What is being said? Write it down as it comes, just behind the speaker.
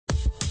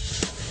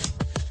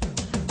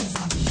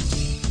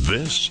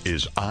This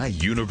is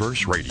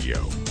iUniverse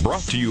Radio,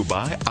 brought to you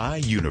by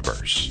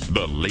iUniverse,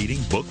 the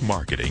leading book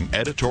marketing,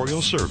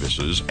 editorial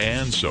services,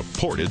 and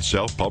supported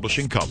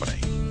self-publishing company.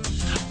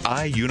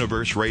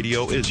 iUniverse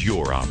Radio is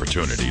your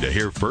opportunity to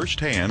hear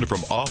firsthand from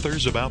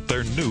authors about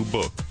their new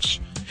books.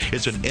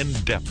 It's an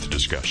in-depth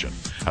discussion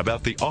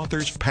about the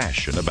author's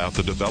passion about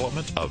the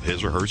development of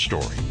his or her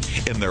story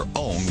in their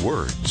own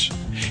words.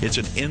 It's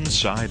an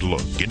inside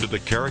look into the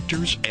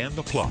characters and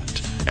the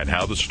plot and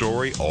how the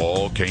story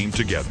all came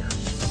together.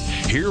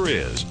 Here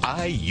is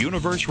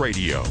iUniverse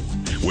Radio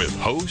with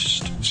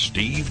host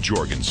Steve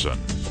Jorgensen.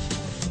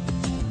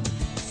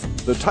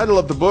 The title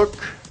of the book,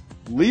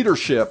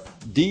 Leadership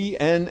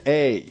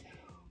DNA.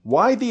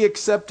 Why the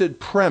accepted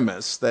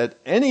premise that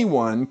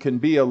anyone can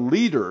be a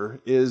leader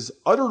is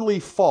utterly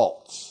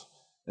false,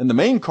 and the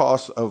main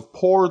cause of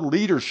poor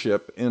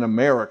leadership in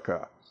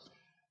America.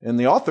 And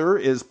the author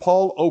is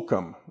Paul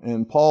Okum,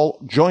 and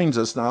Paul joins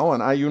us now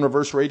on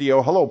iUniverse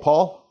Radio. Hello,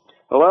 Paul.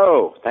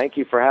 Hello. Thank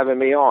you for having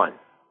me on.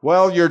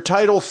 Well, your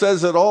title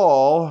says it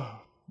all.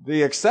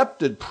 The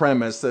accepted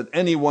premise that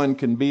anyone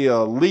can be a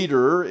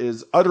leader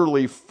is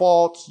utterly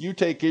false. You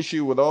take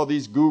issue with all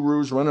these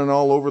gurus running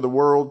all over the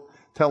world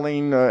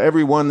telling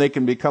everyone they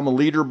can become a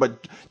leader,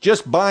 but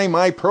just buy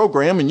my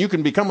program and you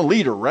can become a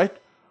leader, right?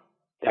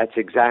 That's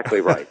exactly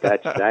right.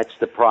 That's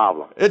the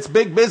problem. It's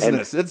big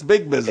business. It's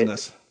big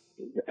business.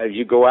 As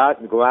you go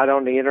out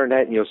on the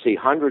internet and you'll see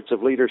hundreds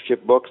of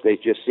leadership books. They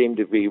just seem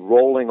to be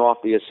rolling off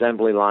the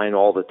assembly line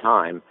all the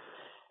time.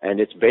 And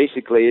it's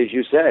basically, as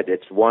you said,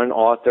 it's one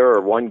author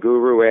or one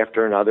guru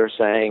after another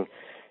saying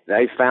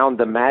they found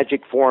the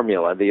magic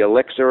formula, the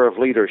elixir of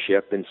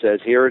leadership, and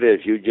says, here it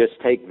is. You just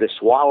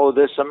swallow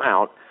this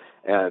amount,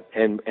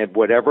 and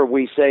whatever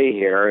we say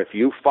here, if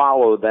you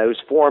follow those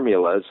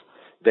formulas,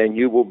 then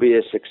you will be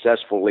a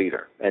successful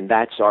leader. And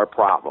that's our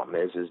problem,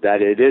 is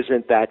that it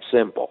isn't that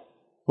simple.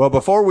 Well,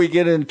 before we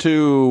get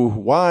into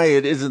why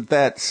it isn't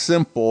that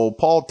simple,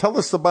 Paul, tell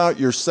us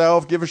about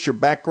yourself. Give us your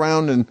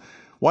background and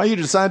why you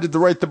decided to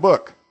write the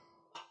book.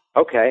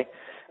 Okay.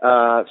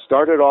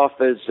 Started off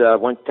as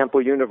went to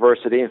Temple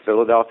University in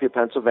Philadelphia,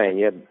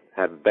 Pennsylvania,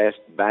 have a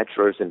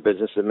bachelor's in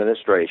business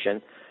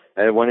administration,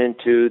 and went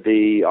into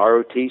the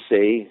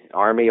ROTC,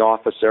 Army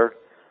officer,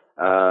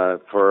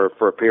 for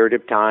a period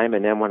of time.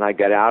 And then when I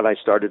got out, I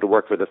started to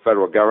work for the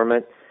federal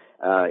government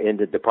in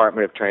the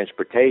Department of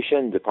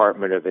Transportation,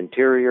 Department of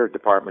Interior,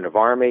 Department of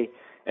Army,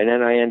 and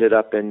then I ended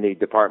up in the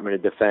Department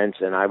of Defense,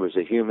 and I was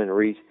a human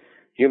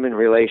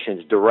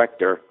relations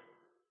director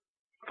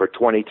for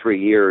 23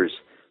 years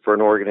for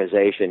an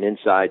organization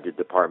inside the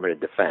Department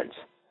of Defense.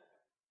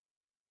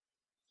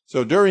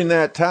 So during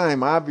that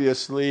time,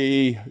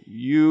 obviously,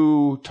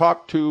 you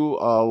talked to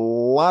a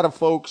lot of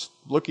folks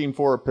looking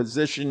for a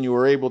position. You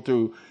were able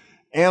to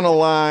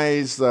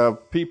analyze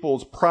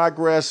people's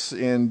progress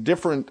in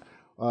different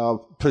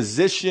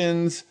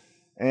positions,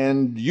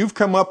 and you've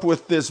come up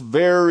with this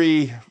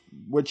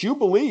what you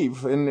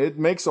believe, and it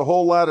makes a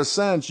whole lot of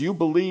sense. You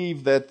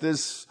believe that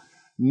this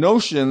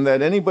notion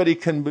that anybody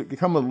can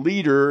become a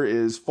leader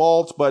is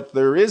false, but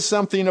there is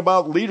something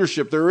about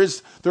leadership.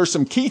 There's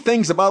some key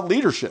things about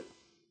leadership.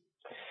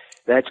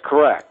 That's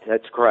correct.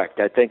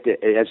 I think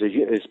that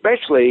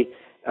especially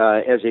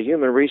as a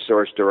human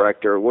resource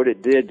director, what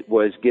it did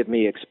was give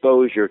me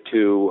exposure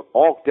to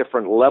all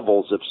different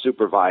levels of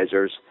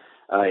supervisors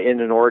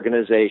in an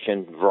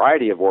organization,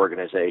 variety of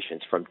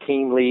organizations, from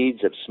team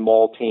leads of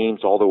small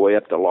teams all the way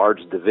up to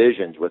large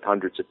divisions with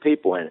hundreds of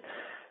people in it.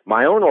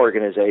 My own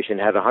organization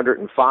had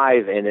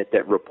 105 in it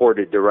that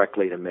reported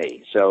directly to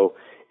me. So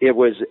it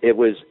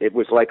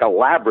was like a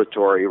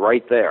laboratory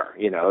right there.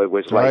 You know, it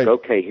was like,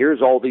 okay,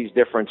 here's all these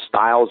different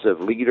styles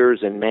of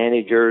leaders and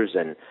managers,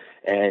 and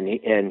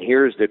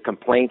here's the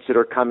complaints that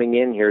are coming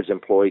in. Here's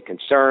employee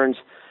concerns,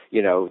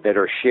 that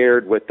are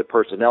shared with the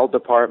personnel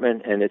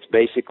department, and it's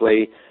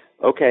basically,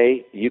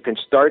 okay, you can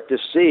start to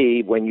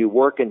see when you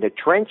work in the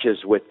trenches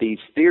with these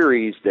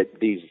theories that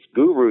these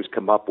gurus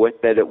come up with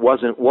that it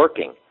wasn't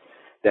working,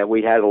 that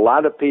we had a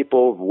lot of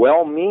people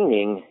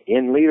well-meaning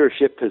in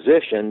leadership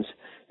positions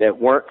that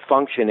weren't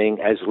functioning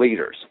as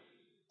leaders.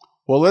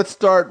 Well, let's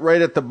start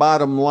right at the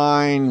bottom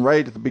line,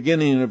 right at the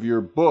beginning of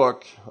your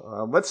book.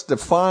 Let's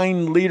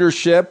define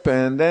leadership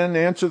and then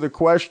answer the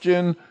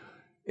question,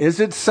 is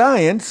it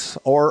science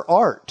or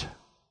art?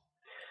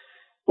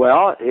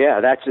 Well,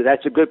 yeah,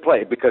 that's a good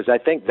play, because I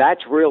think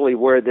that's really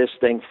where this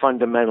thing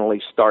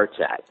fundamentally starts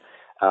at.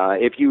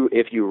 If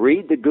you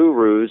read the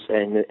gurus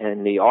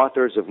and the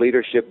authors of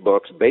leadership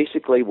books,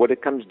 basically what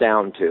it comes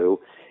down to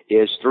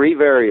is three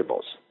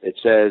variables. It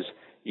says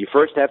you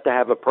first have to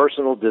have a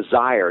personal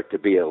desire to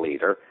be a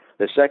leader.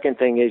 The second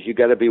thing is you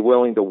got to be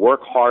willing to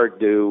work hard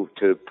to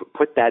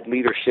put that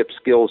leadership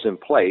skills in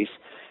place.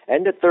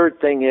 And the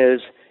third thing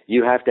is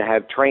you have to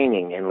have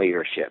training in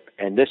leadership.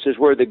 And this is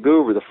where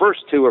the first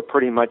two are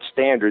pretty much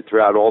standard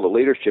throughout all the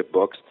leadership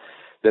books.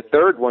 The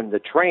third one, the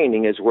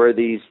training, is where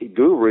these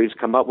gurus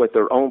come up with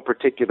their own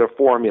particular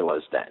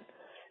formulas then.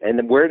 And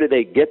then where do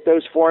they get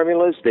those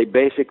formulas? They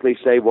basically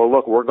say, well,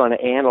 look, we're going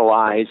to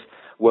analyze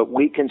what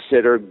we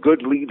consider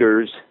good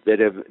leaders that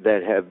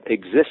have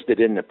existed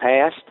in the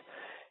past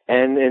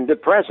and in the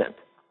present,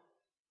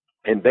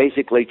 and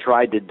basically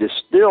tried to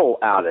distill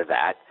out of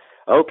that,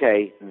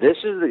 okay,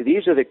 these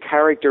are the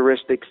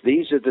characteristics,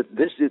 these are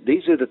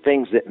the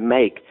things that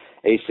make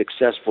a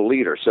successful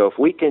leader. So if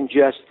we can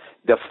just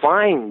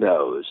define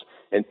those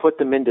and put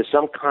them into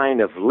some kind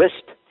of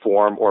list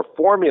form or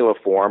formula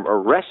form or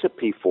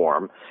recipe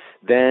form,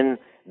 then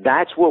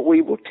that's what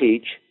we will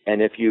teach.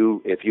 And if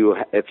you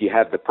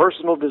have the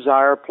personal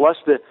desire plus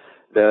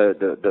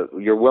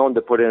you're willing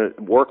to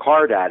work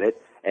hard at it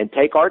and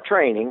take our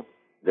training,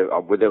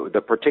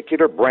 the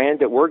particular brand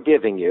that we're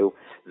giving you,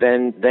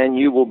 then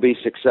you will be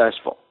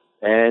successful.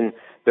 And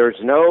there's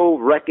no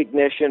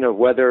recognition of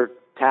whether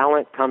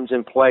talent comes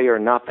in play or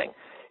nothing.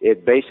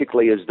 It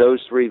basically is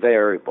those three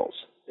variables,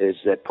 is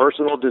that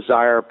personal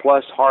desire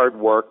plus hard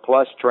work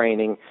plus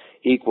training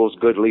equals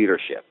good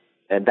leadership.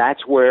 And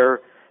that's where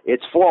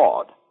it's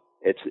flawed.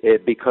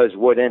 Because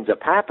what ends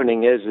up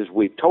happening is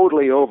we've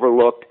totally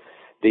overlooked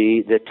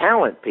the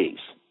talent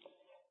piece.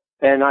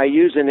 And I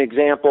use an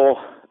example,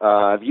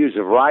 I've used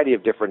a variety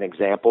of different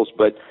examples,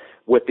 but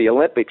with the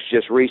Olympics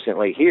just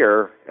recently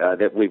here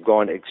that we've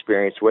gone to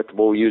experience with,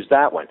 we'll use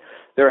that one.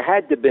 There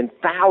had to have been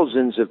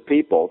thousands of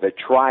people that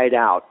tried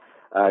out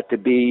to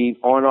be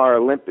on our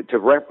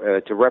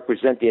to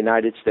represent the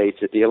United States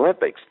at the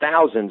Olympics,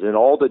 thousands in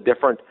all the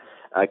different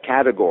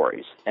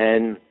categories.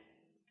 And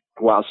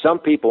while some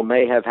people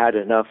may have had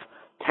enough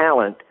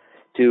talent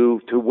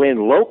to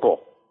win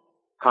local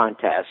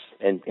contests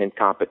and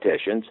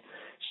competitions,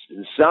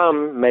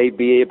 some may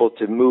be able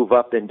to move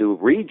up into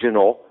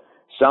regional,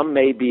 some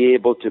may be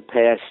able to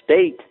pass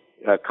state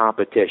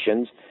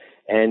competitions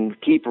and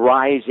keep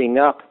rising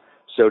up,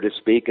 so to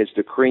speak, as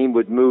the cream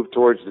would move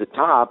towards the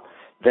top.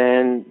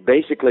 Then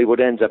basically what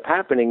ends up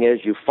happening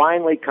is you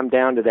finally come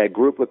down to that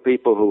group of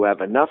people who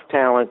have enough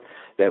talent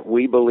that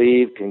we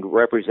believe can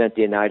represent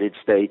the United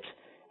States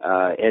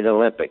in the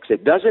Olympics.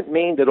 It doesn't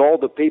mean that all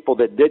the people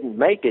that didn't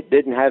make it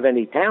didn't have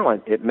any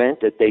talent. It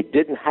meant that they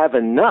didn't have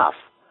enough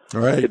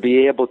to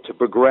be able to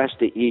progress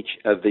to each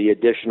of the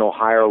additional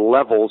higher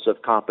levels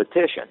of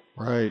competition.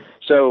 Right.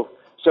 So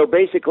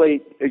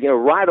basically,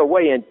 right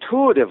away,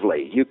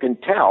 intuitively, you can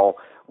tell,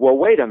 well,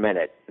 wait a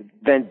minute,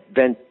 then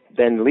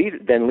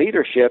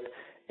leadership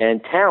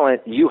and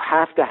talent, you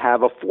have to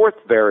have a fourth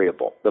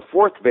variable. The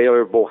fourth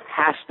variable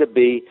has to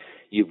be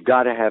you've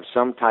got to have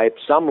some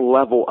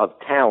level of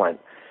talent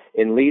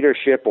in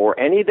leadership or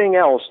anything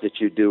else that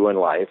you do in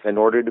life in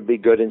order to be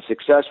good and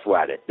successful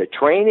at it. The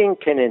training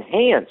can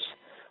enhance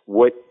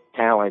what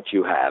talent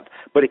you have,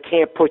 but it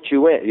can't put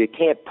you in. You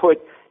can't put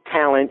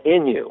talent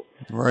in you.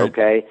 Right.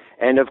 Okay?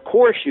 And of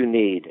course you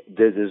need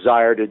the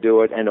desire to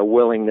do it and a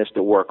willingness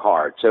to work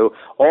hard. So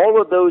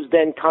all of those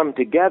then come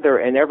together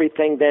and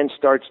everything then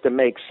starts to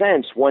make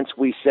sense once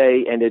we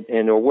say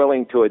and are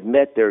willing to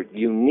admit that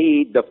you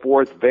need the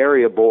fourth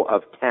variable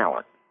of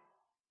talent.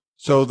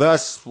 So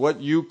that's what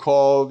you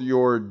call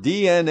your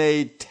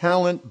DNA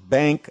talent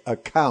bank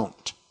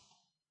account.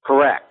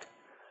 Correct.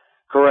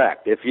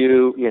 If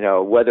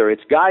whether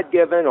it's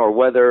God-given or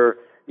whether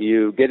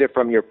you get it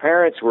from your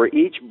parents, we're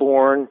each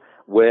born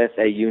with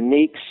a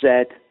unique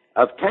set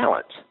of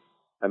talents.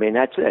 I mean,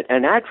 that's it.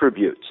 And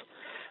attributes.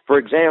 For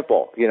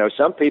example,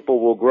 some people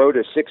will grow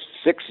to 6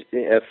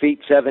 feet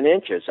 7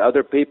 inches.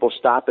 Other people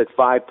stop at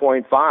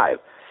 5.5.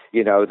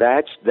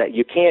 That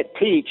you can't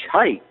teach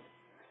height.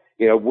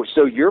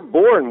 So you're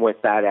born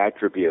with that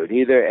attribute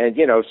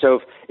so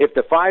if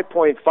the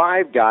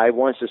 5.5 guy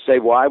wants to say,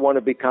 well, I want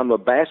to become a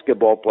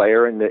basketball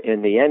player in the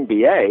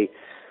NBA,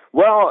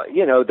 well,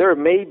 there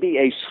may be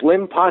a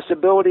slim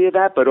possibility of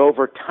that, but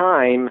over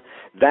time,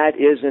 that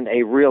isn't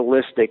a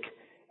realistic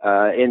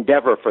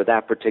endeavor for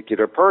that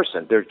particular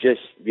person. They're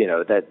just,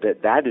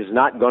 that is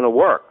not going to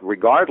work,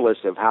 regardless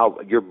of how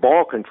your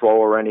ball control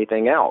or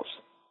anything else.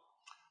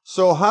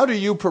 So how do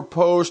you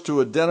propose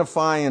to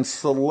identify and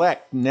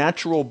select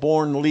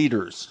natural-born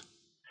leaders?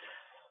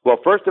 Well,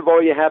 first of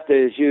all, you have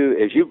to,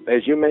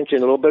 as you mentioned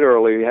a little bit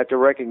earlier, you have to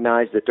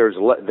recognize that there's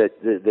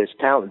this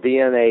talent,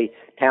 DNA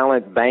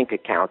talent bank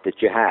account that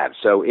you have.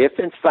 So if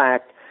in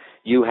fact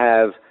you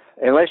have,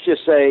 and let's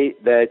just say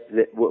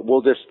that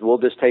we'll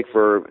just take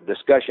for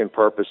discussion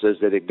purposes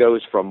that it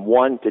goes from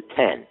 1 to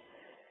 10.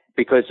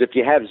 Because if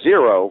you have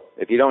 0,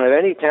 if you don't have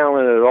any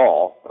talent at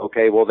all,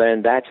 okay, well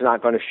then that's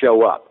not going to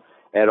show up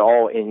at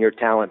all in your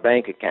talent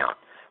bank account.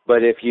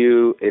 But if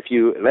you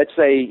let's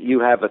say you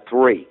have a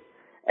 3,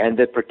 and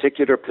the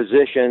particular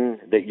position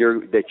that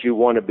you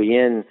want to be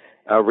in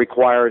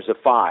requires a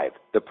 5.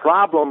 The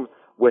problem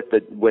with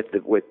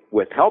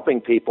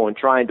helping people and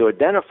trying to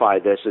identify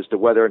this as to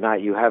whether or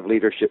not you have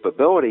leadership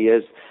ability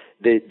is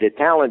the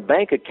talent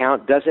bank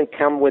account doesn't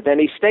come with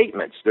any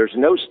statements. There's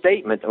no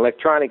statement,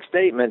 electronic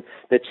statement,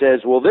 that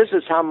says, well, this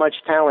is how much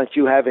talent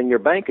you have in your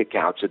bank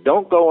account. So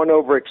don't go and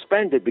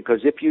overexpend it, because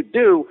if you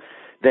do,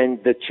 then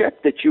the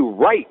check that you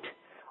write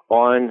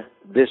on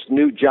this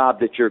new job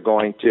that you're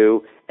going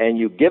to and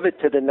you give it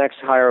to the next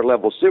higher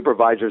level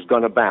supervisor is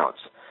going to bounce.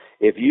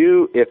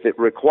 If it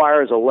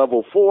requires a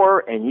level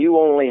 4 and you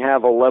only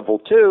have a level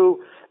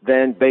 2,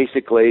 then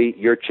basically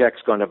your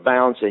check's going to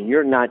bounce and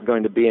you're not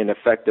going to be an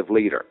effective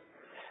leader.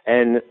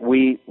 And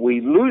we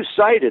lose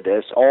sight of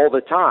this all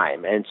the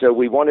time. And so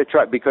we want to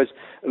try, because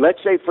let's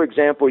say, for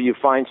example, you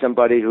find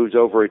somebody who's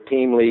over a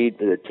team lead.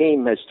 The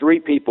team has 3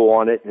 people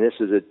on it, and this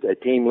is a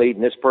team lead,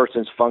 and this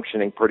person's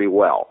functioning pretty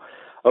well.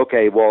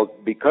 Okay, well,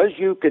 because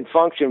you can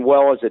function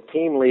well as a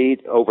team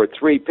lead over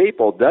 3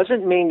 people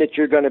doesn't mean that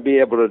you're going to be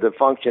able to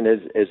function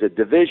as a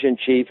division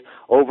chief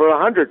over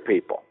 100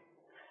 people.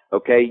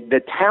 Okay,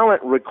 the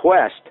talent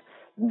request,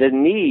 the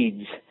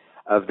needs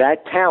of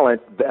that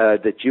talent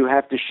that you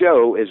have to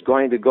show is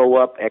going to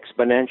go up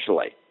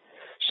exponentially.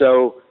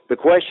 So the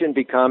question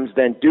becomes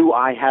then, do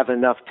I have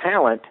enough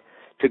talent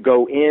to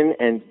go in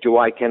and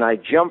can I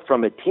jump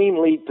from a team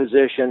lead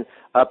position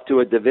up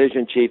to a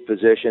division chief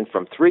position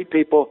from 3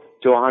 people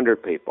to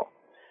 100 people?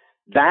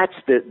 That's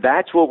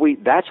what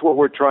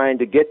we're trying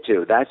to get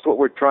to. That's what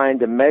we're trying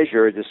to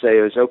measure, to say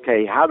is,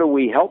 okay, how do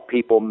we help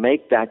people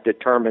make that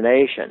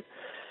determination?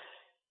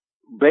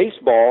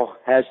 Baseball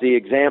has the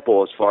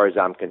example as far as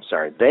I'm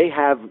concerned. They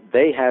have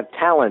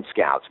talent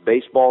scouts,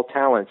 baseball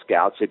talent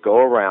scouts that go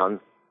around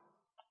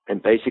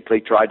and basically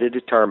try to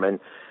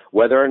determine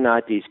whether or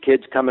not these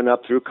kids coming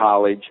up through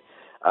college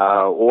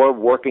or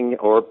working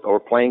or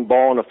playing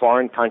ball in a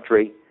foreign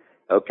country,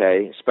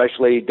 okay,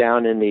 especially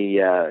down in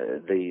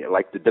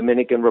the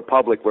Dominican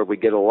Republic, where we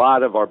get a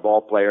lot of our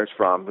ball players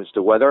from, as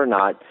to whether or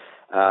not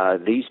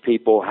these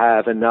people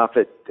have enough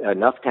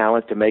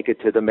talent to make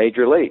it to the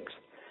major leagues.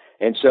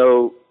 And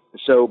so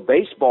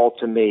baseball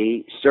to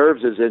me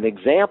serves as an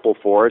example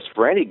for us,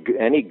 for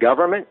any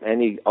government,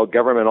 any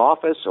government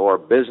office or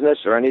business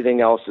or anything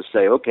else, to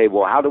say, okay,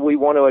 well, how do we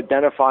want to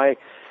identify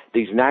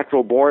these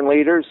natural born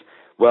leaders?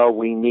 Well,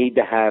 we need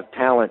to have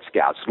talent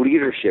scouts,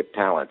 leadership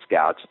talent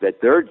scouts,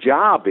 that their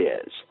job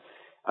is,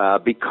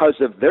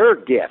 because of their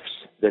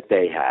gifts that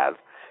they have,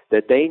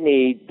 that they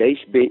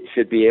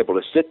should be able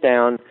to sit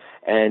down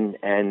and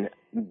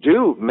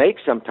make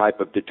some type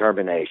of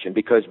determination,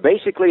 because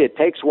basically it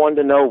takes one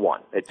to know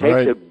one. It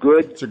takes a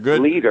good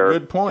leader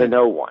to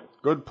know one.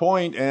 Good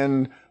point.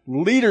 And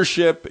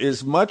leadership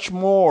is much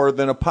more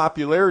than a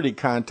popularity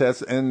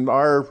contest, and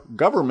our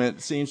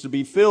government seems to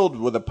be filled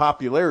with a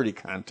popularity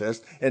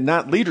contest and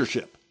not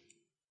leadership.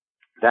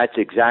 That's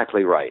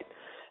exactly right.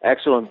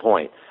 Excellent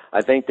point.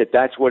 I think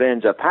that's what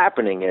ends up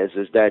happening is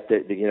that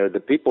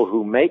the people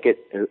who make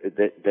it,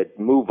 that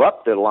move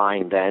up the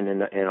line then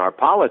in our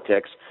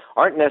politics,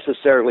 aren't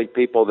necessarily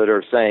people that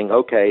are saying,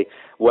 okay,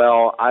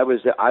 well, I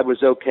was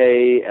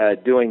okay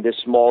doing this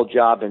small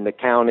job in the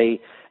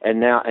county, and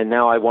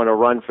now I want to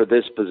run for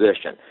this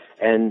position,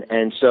 and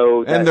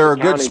they're a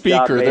good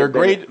speaker. They're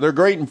great. They're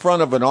great in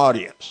front of an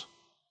audience.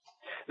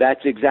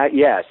 That's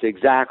yes,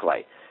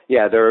 exactly.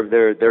 Yeah,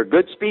 they're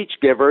good speech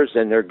givers,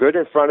 and they're good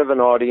in front of an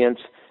audience.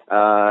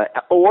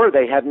 Or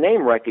they have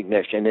name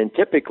recognition, and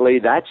typically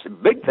that's the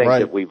big thing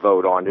that we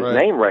vote on is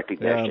name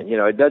recognition.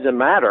 Yeah. It doesn't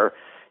matter,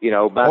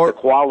 about the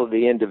quality of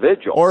the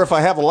individual. Or if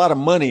I have a lot of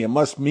money, it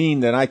must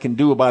mean that I can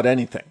do about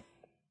anything.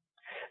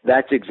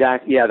 That's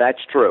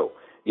that's true.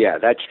 Yeah,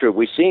 that's true.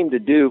 We seem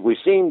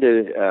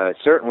to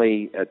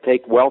certainly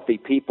take wealthy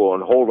people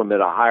and hold them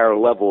at a higher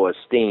level of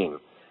esteem.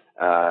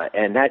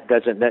 And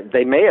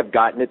they may have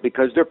gotten it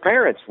because their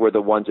parents were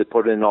the ones that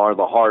put in all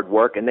the hard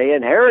work and they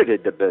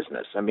inherited the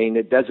business. I mean,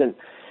 it doesn't,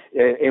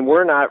 and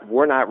we're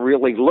not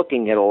really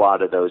looking at a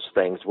lot of those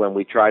things when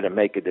we try to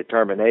make a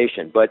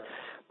determination. But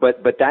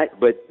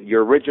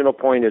your original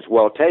point is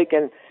well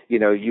taken.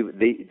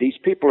 These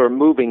people are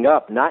moving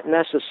up not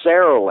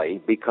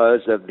necessarily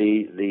because of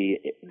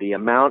the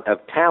amount of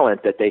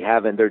talent that they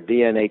have in their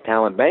DNA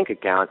talent bank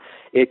account.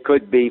 It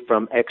could be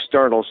from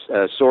external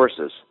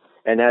sources.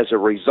 And as a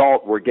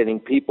result, we're getting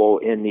people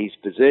in these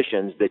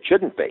positions that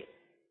shouldn't be.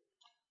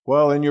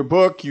 Well, in your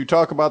book, you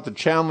talk about the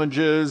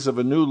challenges of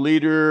a new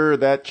leader,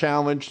 that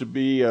challenge to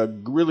be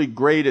really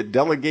great at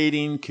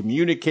delegating,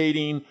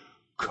 communicating,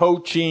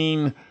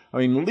 coaching. I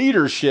mean,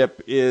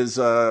 leadership is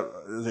a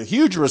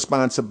huge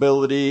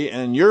responsibility,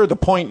 and you're the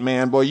point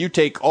man. Boy, you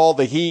take all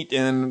the heat,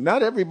 and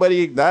not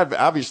everybody,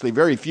 obviously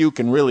very few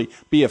can really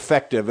be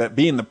effective at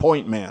being the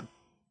point man.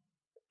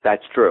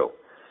 That's true.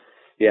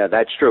 Yeah,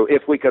 that's true.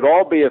 If we could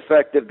all be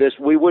effective,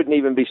 we wouldn't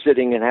even be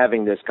sitting and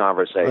having this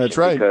conversation. That's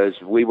right. Because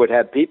we would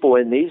have people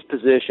in these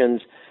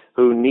positions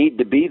who need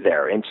to be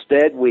there.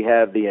 Instead, we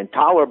have the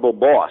intolerable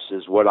boss,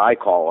 is what I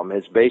call them.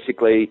 It's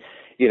basically,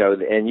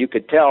 and you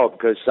could tell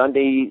because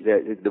Sunday,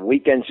 the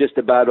weekend's just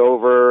about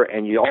over,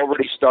 and you're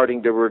already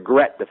starting to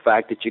regret the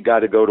fact that you got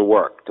to go to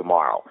work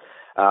tomorrow.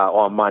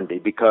 On Monday,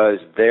 because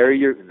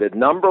the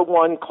number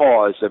one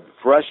cause of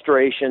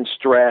frustration,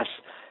 stress,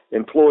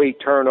 employee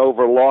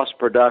turnover, lost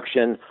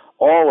production,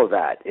 all of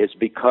that is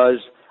because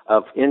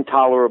of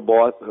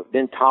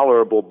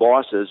intolerable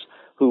bosses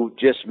who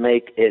just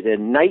make it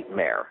a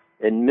nightmare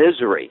and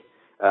misery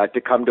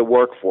to come to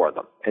work for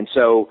them. And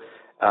so,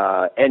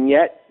 and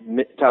yet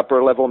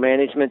upper level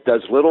management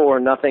does little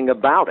or nothing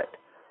about it.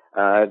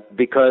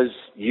 because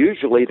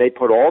usually they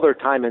put all their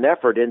time and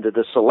effort into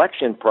the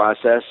selection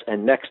process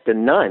and next to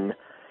none,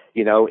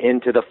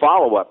 into the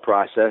follow-up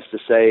process to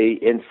say,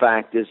 in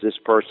fact, is this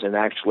person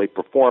actually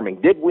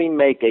performing? Did we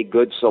make a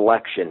good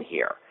selection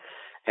here?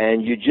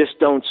 And you just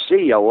don't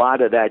see a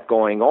lot of that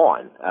going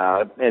on.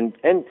 And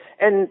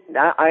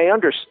I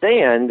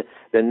understand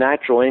the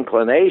natural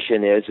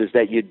inclination is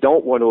that you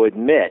don't want to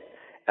admit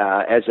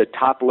as a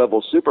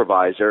top-level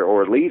supervisor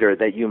or leader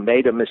that you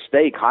made a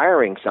mistake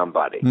hiring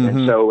somebody. Mm-hmm.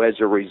 And so as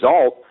a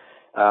result,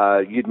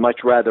 you'd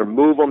much rather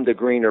move them to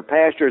greener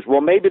pastures.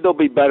 Well, maybe they'll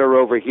be better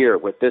over here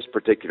with this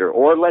particular,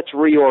 or let's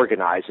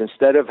reorganize.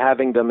 Instead of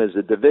having them as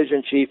a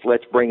division chief,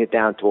 let's bring it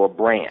down to a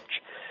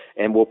branch.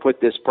 And we'll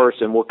put this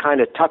person, we'll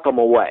kind of tuck them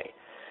away.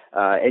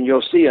 And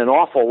you'll see an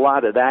awful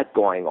lot of that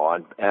going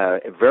on,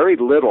 very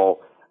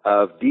little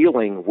of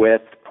dealing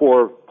with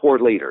poor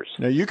leaders.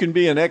 Now, you can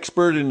be an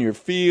expert in your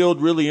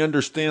field, really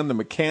understand the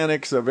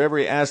mechanics of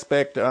every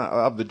aspect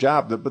of the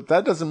job, but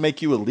that doesn't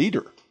make you a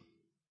leader.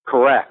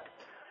 Correct.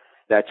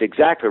 That's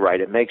exactly right.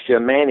 It makes you a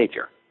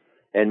manager.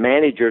 And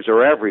managers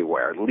are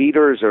everywhere.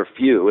 Leaders are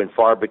few and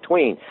far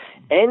between.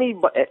 Anytime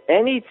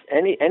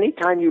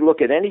you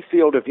look at any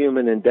field of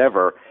human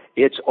endeavor,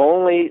 it's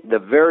only the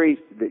very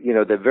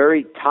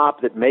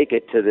top that make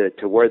it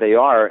to where they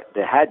are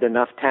that had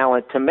enough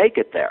talent to make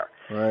it there.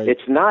 Right.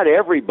 It's not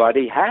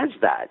everybody has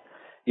that,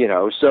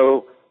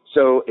 so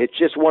it's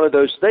just one of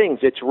those things.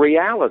 It's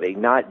reality.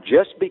 Not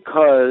just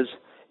because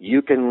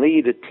you can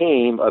lead a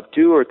team of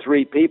 2 or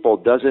 3 people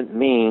doesn't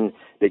mean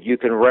that you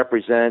can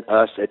represent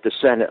us at the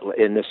Senate,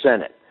 in the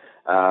Senate,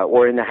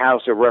 or in the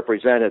House of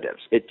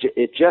Representatives.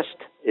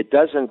 It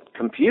doesn't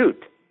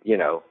compute,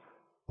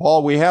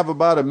 Paul, we have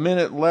about a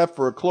minute left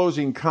for a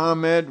closing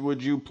comment.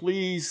 Would you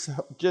please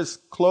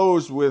just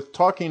close with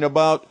talking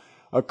about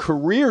a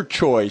career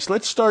choice?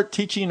 Let's start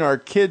teaching our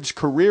kids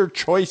career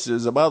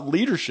choices about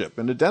leadership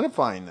and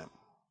identifying them.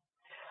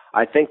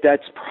 I think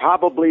that's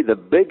probably the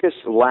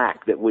biggest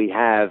lack that we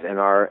have in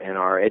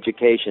our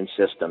education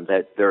system,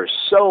 that there's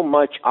so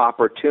much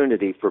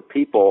opportunity for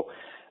people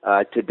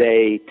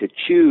today to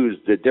choose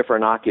the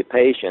different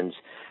occupations,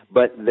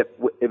 but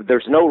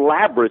there's no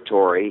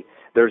laboratory,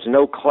 there's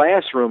no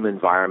classroom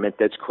environment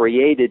that's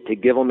created to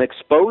give them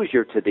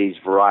exposure to these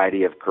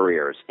variety of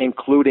careers,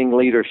 including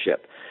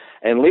leadership.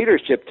 And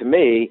leadership, to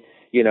me,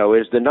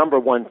 is the number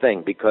one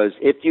thing, because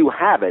if you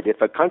have it,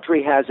 if a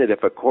country has it,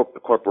 if a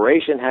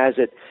corporation has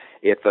it,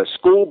 if a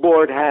school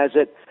board has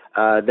it,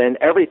 then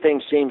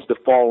everything seems to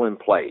fall in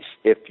place.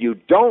 If you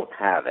don't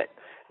have it,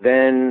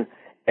 then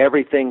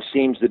everything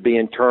seems to be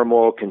in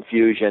turmoil,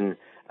 confusion,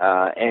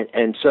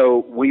 and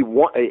so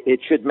it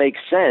should make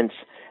sense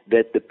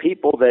that the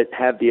people that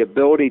have the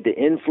ability to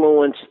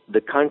influence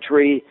the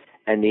country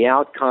and the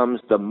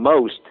outcomes the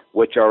most,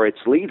 which are its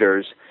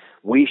leaders,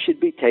 we should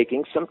be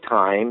taking some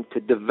time to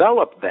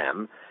develop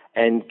them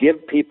and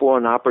give people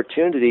an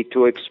opportunity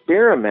to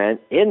experiment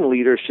in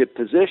leadership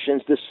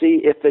positions to see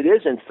if it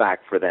is in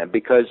fact for them.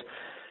 Because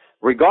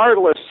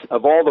regardless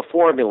of all the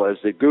formulas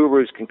that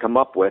gurus can come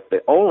up with,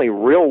 the only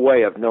real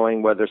way of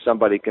knowing whether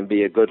somebody can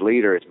be a good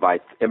leader is by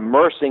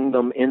immersing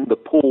them in the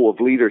pool of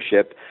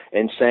leadership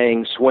and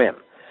saying swim.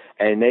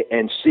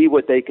 And see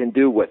what they can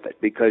do with it,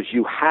 because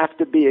you have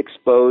to be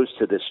exposed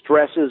to the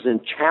stresses and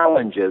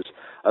challenges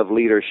of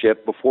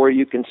leadership before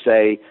you can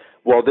say,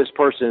 well, this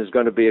person is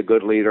going to be a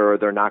good leader or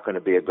they're not going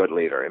to be a good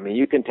leader. I mean,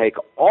 you can take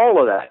all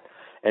of that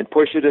and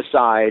push it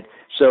aside.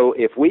 So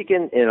if we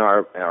can, in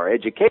our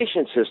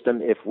education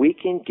system, if we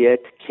can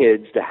get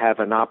kids to have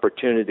an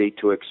opportunity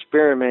to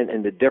experiment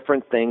in the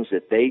different things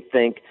that they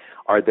think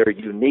are their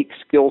unique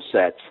skill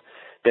sets,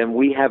 then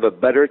we have a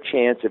better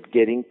chance of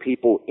getting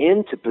people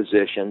into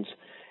positions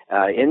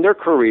in their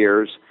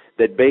careers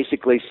that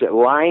basically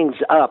lines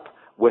up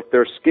with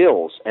their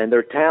skills and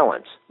their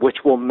talents, which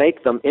will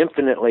make them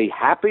infinitely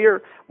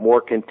happier,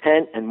 more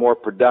content, and more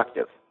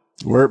productive.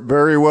 We're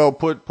very well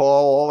put,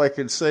 Paul. All I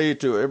can say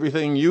to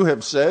everything you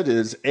have said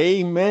is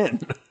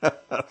amen.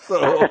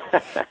 So,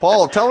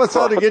 Paul, tell us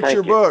how to get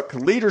your book,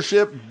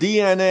 Leadership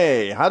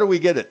DNA. How do we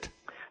get it?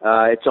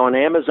 It's on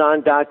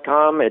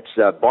Amazon.com. It's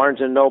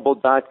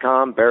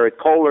BarnesandNoble.com,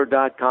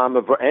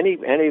 BarrettKoehler.com.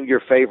 Any of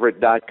your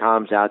favorite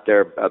 .coms out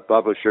there,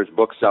 publishers,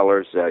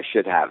 booksellers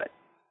should have it.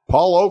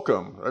 Paul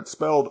Okum, that's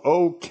spelled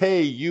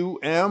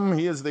O-K-U-M.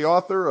 He is the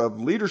author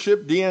of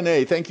Leadership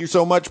DNA. Thank you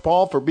so much,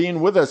 Paul, for being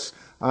with us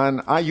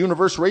on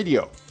iUniverse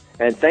Radio.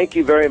 And thank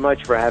you very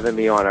much for having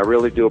me on. I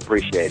really do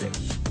appreciate it.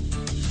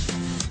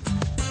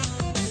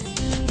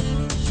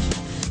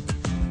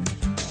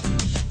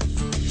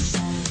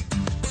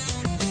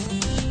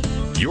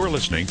 You're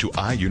listening to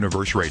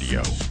iUniverse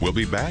Radio. We'll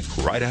be back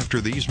right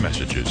after these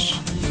messages.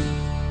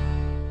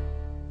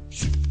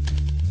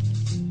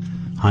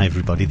 Hi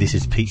everybody, this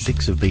is Pete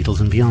Six of Beatles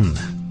and Beyond.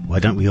 Why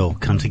don't we all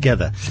come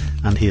together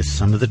and hear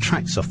some of the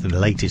tracks off the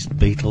latest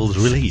Beatles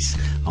release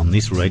on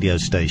this radio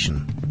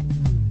station.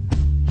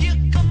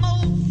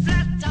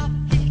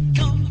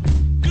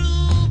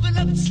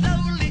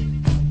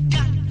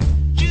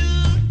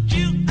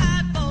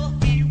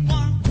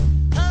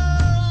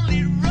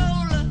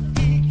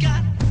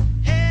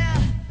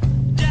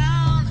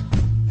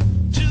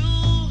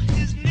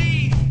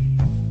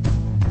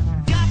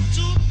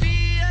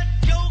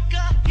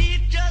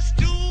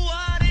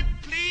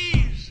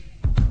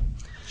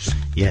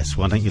 Yes,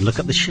 why don't you look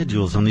up the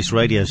schedules on this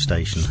radio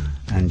station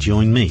and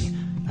join me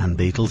and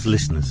Beatles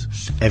listeners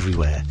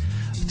everywhere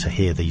to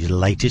hear the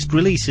latest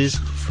releases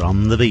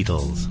from the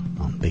Beatles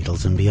on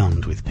Beatles and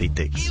Beyond with Pete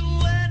Dix.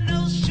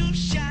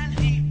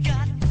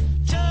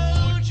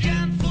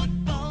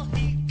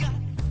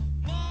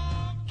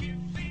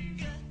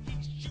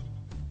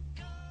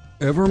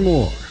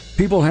 Evermore,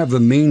 people have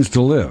the means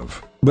to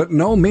live, but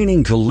no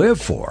meaning to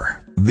live for.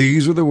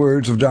 These are the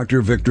words of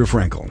Dr. Viktor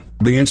Frankl,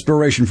 the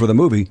inspiration for the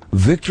movie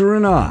Victor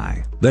and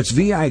I. That's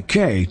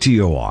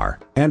Viktor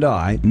and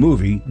I,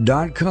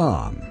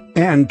 movie.com.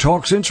 And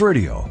Talk Sense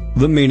Radio,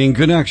 The Meaning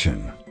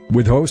Connection,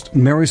 with host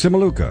Mary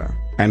Simaluka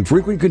and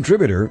frequent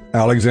contributor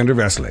Alexander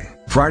Vesley.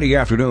 Friday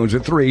afternoons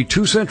at 3,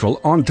 2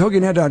 Central on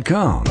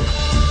TogiNet.com.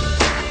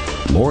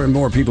 More and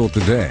more people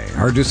today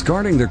are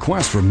discarding their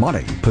quest for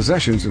money,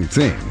 possessions, and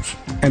things,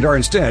 and are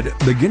instead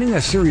beginning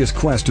a serious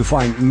quest to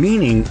find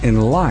meaning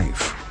in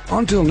life.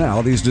 Until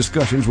now, these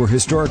discussions were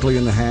historically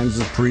in the hands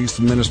of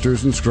priests,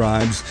 ministers, and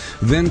scribes,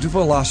 then to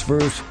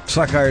philosophers,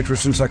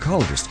 psychiatrists, and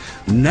psychologists.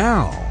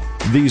 Now,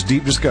 these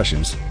deep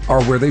discussions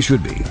are where they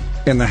should be,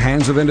 in the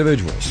hands of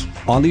individuals,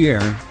 on the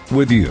air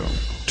with you.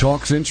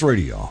 Talk Sense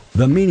Radio,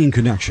 The Meaning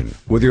Connection,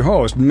 with your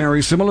host,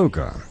 Mary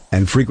Simaluka,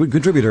 and frequent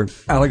contributor,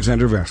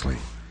 Alexander Vesley.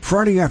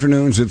 Friday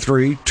afternoons at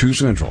 3, 2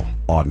 Central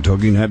on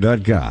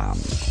TogiNet.com.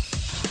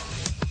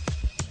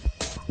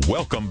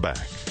 Welcome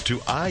back to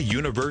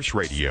iUniverse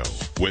Radio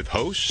with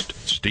host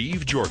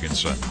Steve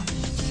Jorgensen.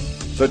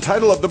 The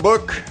title of the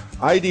book,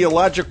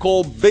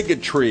 Ideological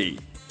Bigotry,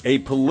 a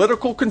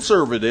political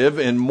conservative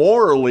and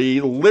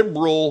morally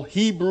liberal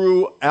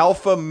Hebrew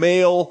alpha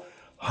male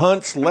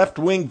hunts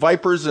left-wing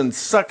vipers and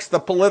sucks the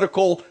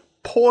political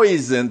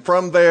poison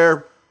from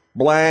their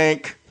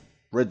blank,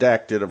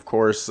 redacted, of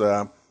course,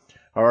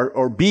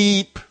 or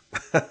beep.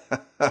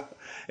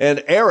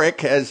 And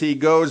Eric, as he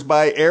goes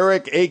by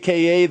Eric,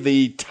 a.k.a.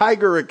 the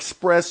Tiger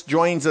Express,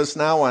 joins us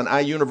now on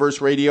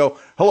iUniverse Radio.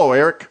 Hello,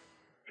 Eric.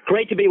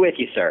 Great to be with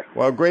you, sir.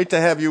 Well, great to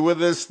have you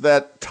with us.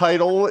 That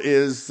title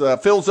is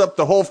fills up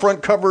the whole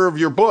front cover of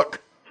your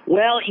book.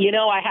 Well, you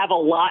know, I have a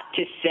lot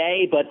to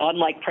say, but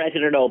unlike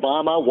President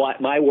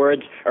Obama, my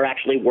words are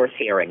actually worth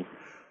hearing.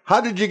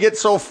 How did you get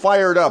so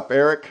fired up,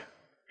 Eric?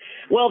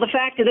 Well, the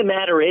fact of the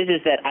matter is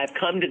that I've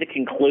come to the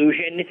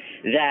conclusion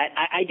that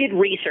I did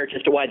research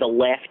as to why the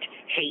left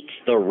hates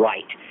the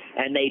right,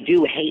 and they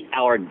do hate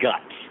our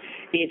guts.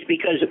 It's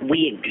because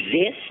we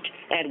exist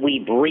and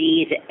we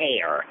breathe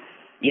air.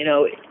 You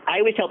know, I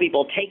always tell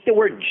people, take the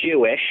word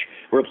Jewish,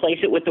 replace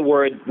it with the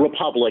word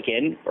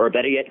Republican, or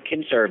better yet,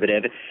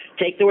 conservative.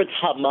 Take the words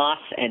Hamas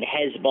and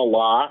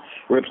Hezbollah,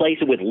 replace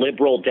it with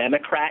liberal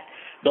Democrat.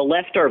 The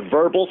left are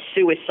verbal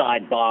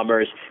suicide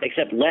bombers,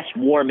 except less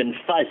warm and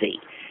fuzzy.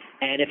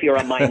 And if you're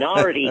a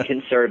minority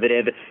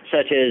conservative,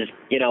 such as,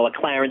 you know, a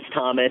Clarence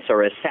Thomas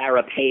or a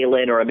Sarah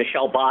Palin or a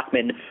Michelle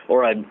Bachmann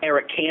or an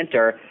Eric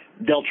Cantor,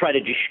 they'll try to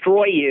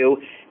destroy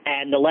you,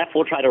 and the left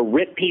will try to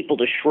rip people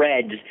to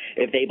shreds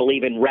if they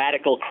believe in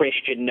radical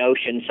Christian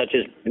notions such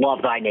as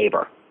love thy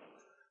neighbor.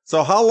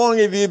 So how long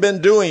have you been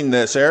doing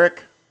this,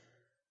 Eric?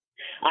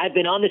 I've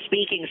been on the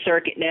speaking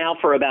circuit now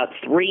for about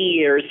 3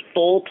 years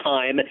full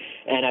time,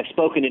 and I've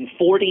spoken in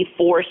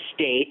 44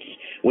 states,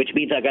 which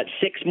means I've got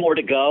 6 more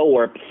to go,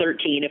 or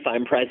 13 if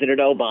I'm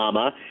President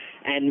Obama.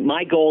 And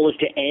my goal is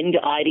to end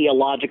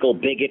ideological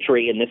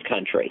bigotry in this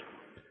country.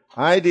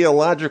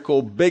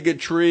 Ideological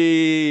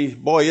bigotry,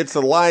 boy, it's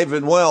alive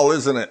and well,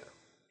 isn't it?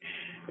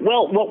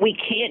 Well, what we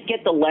can't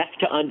get the left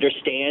to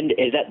understand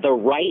is that the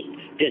right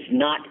does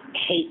not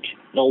hate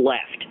the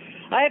left.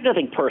 I have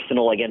nothing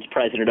personal against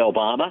President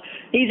Obama.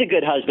 He's a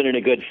good husband and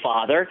a good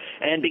father,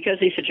 and because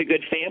he's such a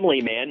good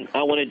family man,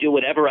 I want to do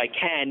whatever I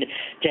can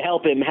to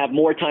help him have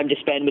more time to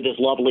spend with his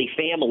lovely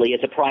family as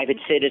a private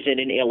citizen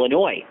in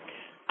Illinois.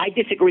 I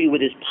disagree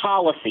with his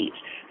policies.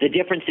 The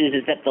difference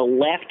is that the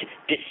left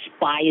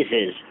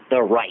despises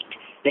the right.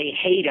 They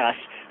hate us.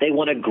 They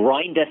want to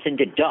grind us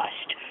into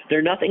dust.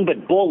 They're nothing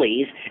but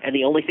bullies, and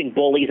the only thing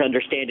bullies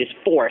understand is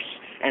force,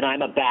 and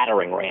I'm a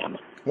battering ram.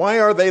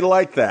 Why are they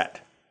like that?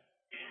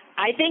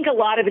 I think a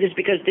lot of it is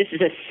because this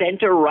is a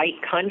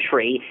center-right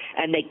country,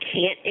 and they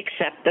can't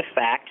accept the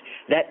fact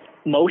that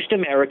most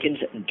Americans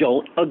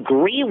don't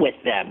agree with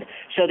them.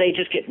 So they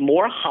just get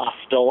more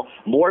hostile,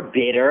 more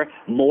bitter,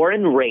 more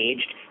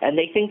enraged, and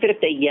they think that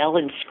if they yell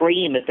and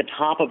scream at the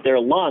top of their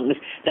lungs,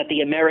 that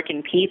the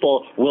American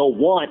people will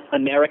want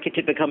America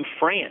to become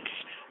France.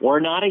 We're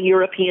not a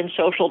European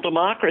social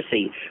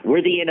democracy.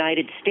 We're the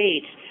United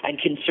States, and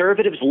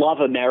conservatives love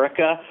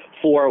America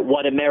for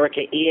what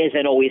America is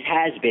and always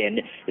has been.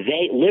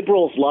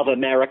 Liberals love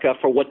America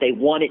for what they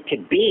want it to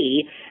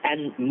be,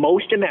 and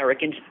most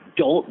Americans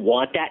don't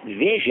want that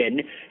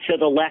vision, so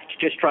the left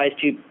just tries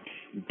to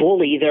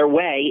bully their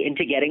way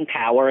into getting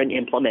power and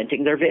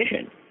implementing their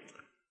vision.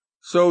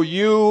 So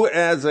you,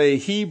 as a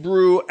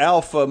Hebrew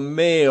alpha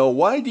male,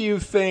 why do you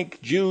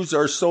think Jews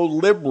are so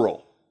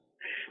liberal?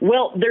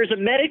 Well, there's a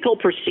medical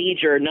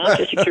procedure, not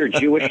just to cure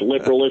Jewish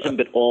liberalism,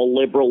 but all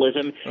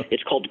liberalism.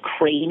 It's called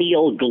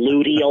cranial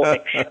gluteal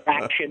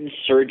extraction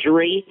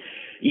surgery.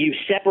 You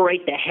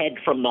separate the head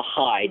from the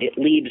hide. It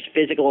leaves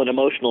physical and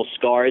emotional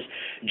scars.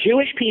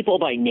 Jewish people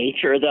by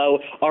nature, though,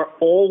 are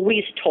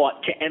always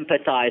taught to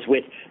empathize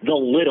with the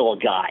little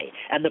guy.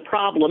 And the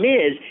problem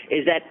is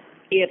that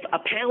if a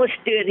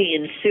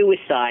Palestinian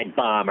suicide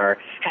bomber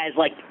has,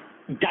 like,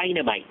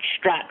 dynamite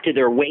strapped to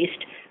their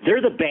waist,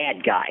 they're the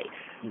bad guy.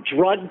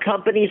 Drug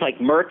companies like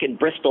Merck and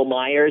Bristol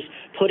Myers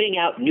putting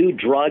out new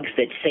drugs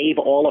that save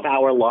all of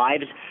our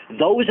lives,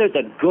 those are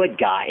the good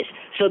guys.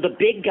 So the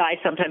big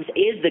guy sometimes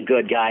is the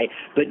good guy,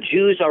 but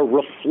Jews are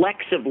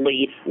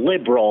reflexively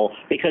liberal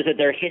because of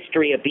their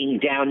history of being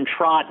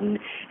downtrodden.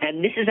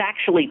 And this is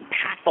actually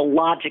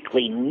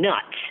pathologically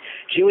nuts.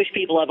 Jewish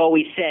people have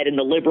always said in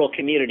the liberal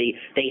community,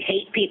 they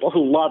hate people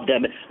who love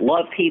them,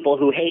 love people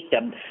who hate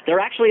them. They're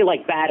actually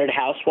like battered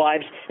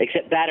housewives,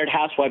 except battered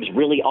housewives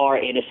really are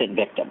innocent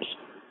victims.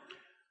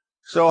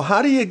 So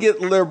how do you get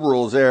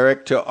liberals,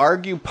 Eric, to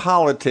argue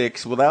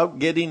politics without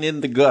getting in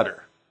the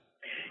gutter?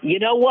 You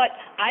know what?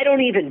 I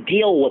don't even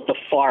deal with the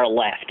far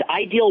left.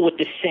 I deal with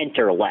the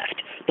center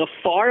left. The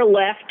far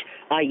left,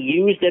 I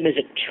use them as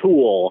a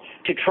tool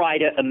to try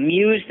to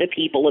amuse the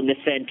people in the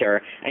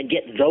center and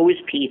get those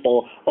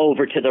people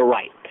over to the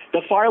right.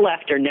 The far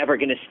left are never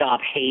going to stop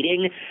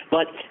hating,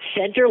 but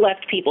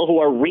center-left people who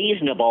are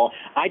reasonable,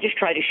 I just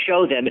try to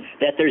show them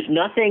that there's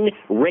nothing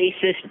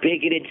racist,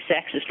 bigoted,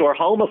 sexist, or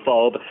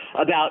homophobe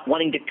about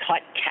wanting to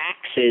cut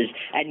taxes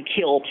and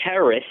kill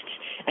terrorists,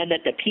 and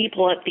that the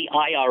people at the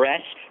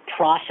IRS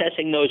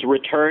processing those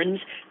returns,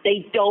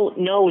 they don't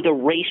know the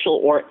racial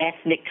or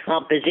ethnic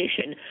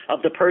composition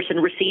of the person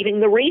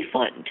receiving the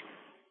refund.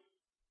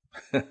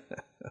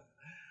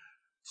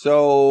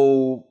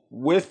 So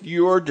with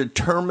your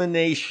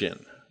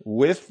determination,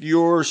 with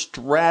your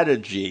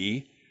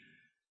strategy,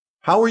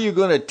 how are you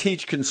going to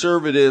teach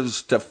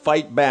conservatives to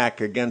fight back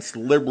against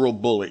liberal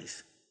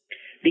bullies?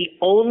 The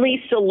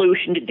only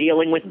solution to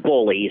dealing with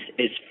bullies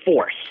is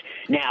force.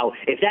 Now,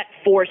 if that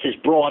force is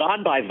brought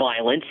on by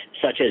violence,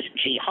 such as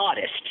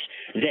jihadists,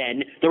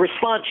 then the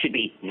response should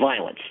be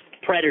violence,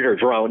 predator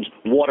drones,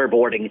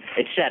 waterboarding,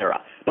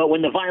 etc. But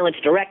when the violence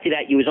directed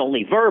at you is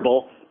only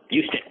verbal,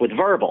 you stick with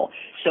verbal.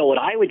 So what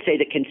I would say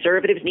that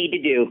conservatives need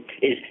to do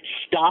is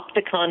stop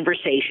the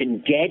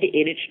conversation dead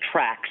in its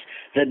tracks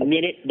the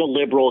minute the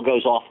liberal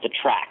goes off the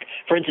track.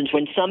 For instance,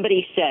 when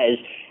somebody says,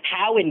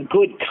 how in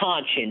good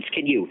conscience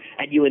can you,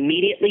 and you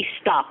immediately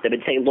stop them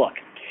and say, look,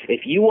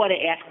 if you want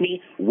to ask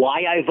me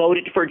why I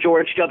voted for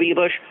George W.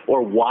 Bush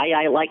or why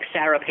I like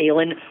Sarah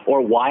Palin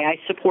or why I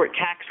support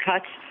tax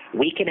cuts,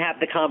 we can have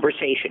the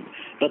conversation.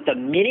 But the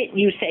minute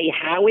you say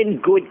how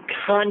in good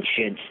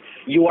conscience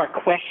you are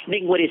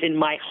questioning what is in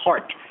my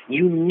heart,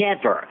 you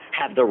never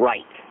have the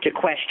right to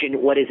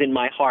question what is in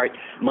my heart.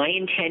 My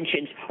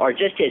intentions are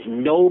just as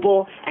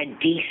noble and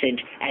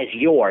decent as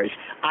yours.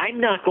 I'm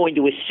not going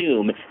to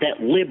assume that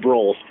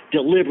liberals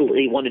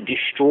deliberately want to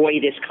destroy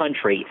this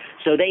country,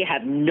 so they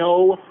have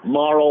no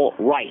moral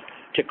right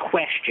to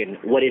question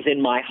what is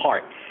in my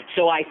heart.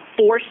 So I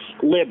force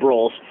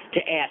liberals to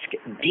ask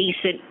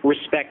decent,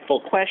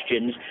 respectful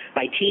questions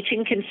by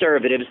teaching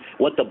conservatives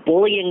what the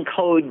bullying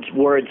code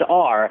words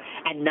are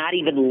and not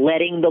even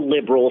letting the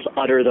liberals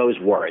utter those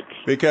words.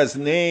 Because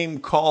name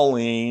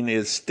calling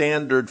is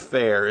standard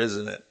fare,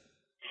 isn't it?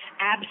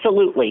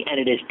 Absolutely, and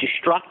it is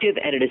destructive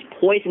and it is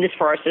poisonous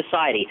for our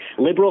society.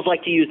 Liberals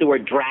like to use the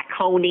word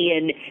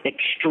draconian,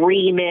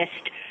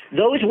 extremist.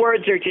 Those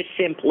words are just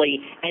simply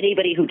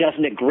anybody who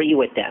doesn't agree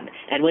with them.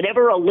 And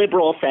whenever a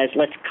liberal says,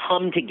 let's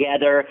come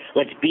together,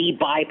 let's be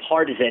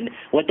bipartisan,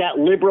 what that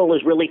liberal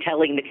is really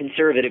telling the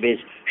conservative is,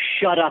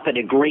 shut up and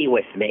agree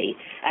with me.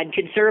 And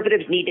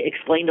conservatives need to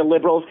explain to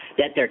liberals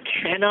that there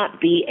cannot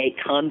be a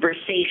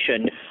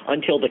conversation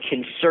until the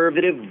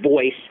conservative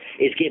voice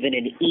is given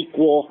an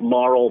equal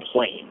moral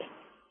plane.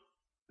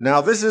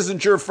 Now, this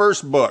isn't your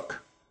first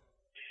book.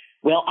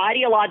 Well,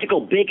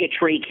 Ideological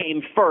Bigotry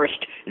came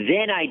first,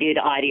 then I did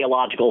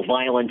Ideological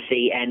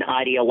Violency and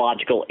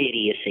Ideological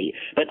Idiocy.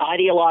 But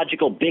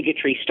Ideological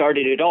Bigotry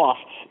started it off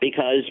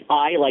because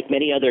I, like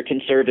many other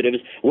conservatives,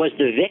 was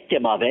the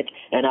victim of it,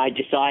 and I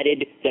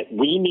decided that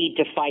we need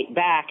to fight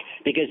back,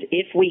 because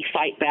if we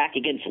fight back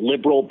against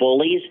liberal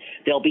bullies,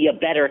 there'll be a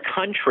better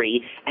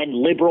country, and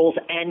liberals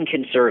and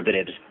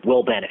conservatives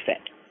will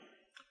benefit.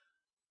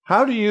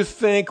 How do you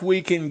think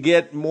we can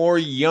get more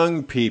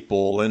young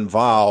people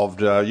involved,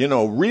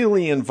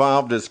 really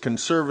involved as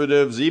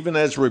conservatives, even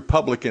as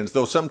Republicans,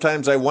 though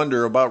sometimes I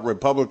wonder about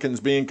Republicans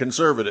being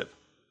conservative?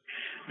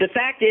 The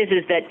fact is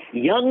that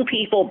young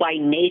people by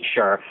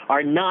nature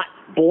are not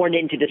born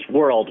into this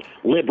world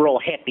liberal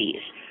hippies.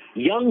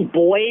 Young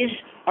boys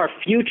are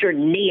future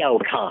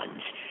neocons.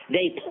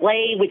 They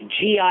play with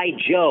G.I.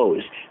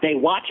 Joes. They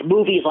watch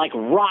movies like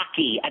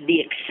Rocky and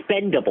The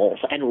Expendables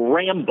and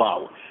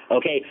Rambo.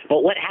 Okay,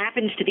 but what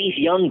happens to these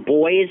young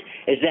boys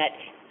is that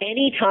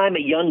anytime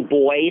a young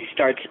boy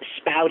starts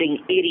spouting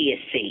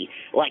idiocy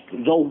like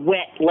the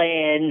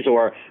wetlands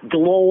or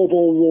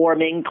global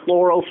warming,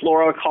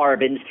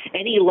 chlorofluorocarbons,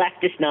 any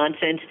leftist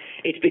nonsense,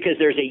 it's because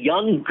there's a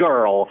young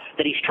girl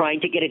that he's trying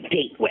to get a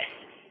date with.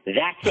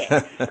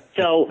 That's it.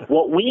 So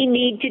what we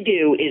need to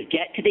do is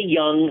get to the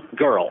young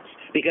girls,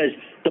 because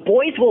the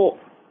boys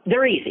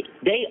they're easy.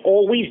 They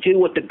always do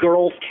what the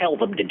girls tell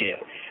them to do,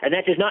 and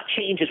that does not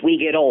change as we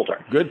get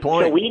older. Good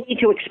point. So we need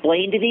to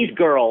explain to these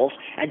girls,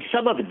 and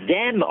some of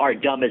them are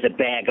dumb as a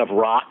bag of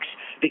rocks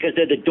because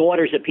they're the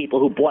daughters of people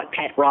who bought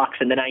pet rocks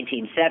in the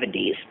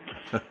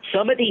 1970s.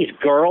 Some of these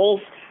girls,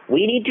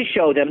 we need to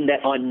show them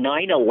that on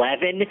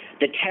 9/11,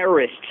 the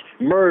terrorists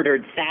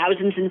murdered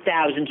thousands and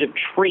thousands of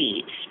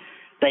trees.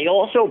 They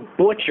also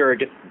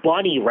butchered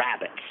bunny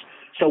rabbits.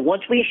 So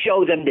once we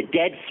show them the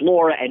dead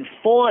flora and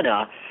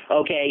fauna,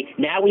 okay,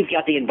 now we've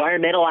got the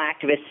environmental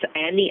activists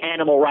and the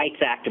animal rights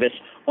activists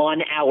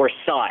on our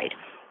side.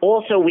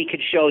 Also, we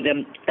could show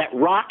them that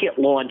rocket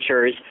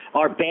launchers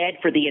are bad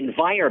for the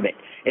environment.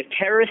 If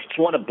terrorists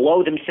want to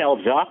blow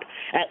themselves up,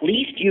 at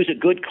least use a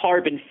good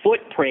carbon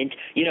footprint,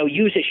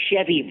 use a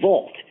Chevy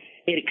Volt.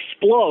 It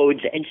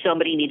explodes, and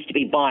somebody needs to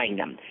be buying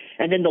them.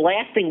 And then the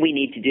last thing we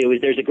need to do is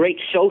there's a great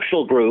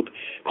social group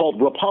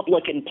called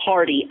Republican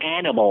Party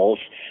Animals.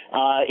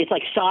 It's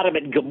like Sodom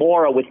and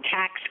Gomorrah with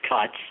tax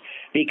cuts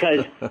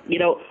because,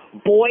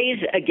 boys,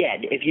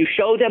 again, if you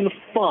show them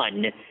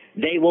fun,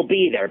 they will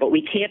be there. But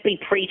we can't be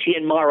preachy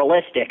and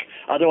moralistic.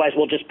 Otherwise,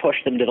 we'll just push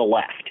them to the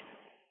left.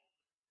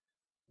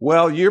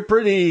 Well, you're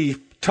pretty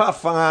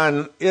tough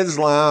on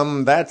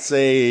Islam. That's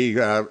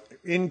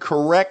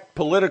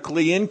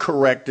politically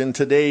incorrect in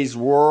today's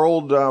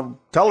world.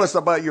 Tell us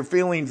about your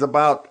feelings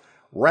about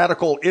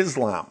radical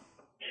Islam.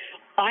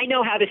 I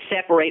know how to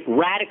separate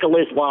radical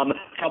Islam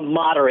from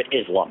moderate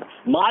Islam.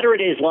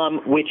 Moderate Islam,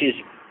 which is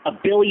 1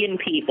 billion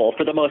people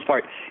for the most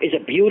part, is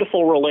a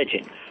beautiful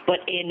religion. But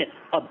in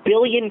 1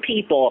 billion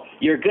people,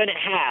 you're going to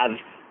have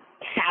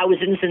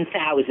thousands and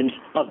thousands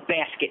of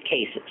basket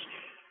cases.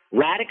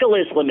 Radical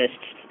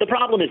Islamists, the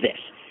problem is this.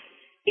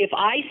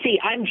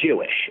 I'm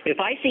Jewish. If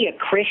I see a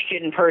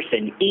Christian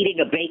person eating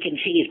a bacon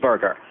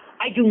cheeseburger,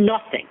 I do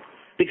nothing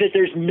because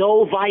there's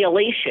no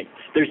violation.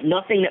 There's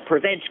nothing that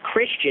prevents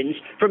Christians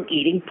from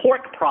eating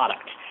pork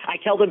products. I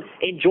tell them,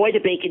 enjoy the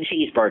bacon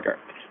cheeseburger.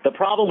 The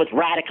problem with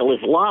radical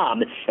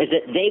Islam is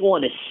that they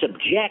want to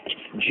subject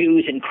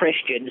Jews and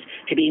Christians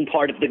to being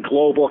part of the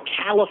global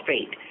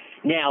caliphate.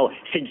 Now,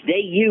 since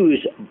they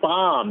use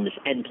bombs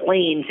and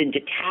planes into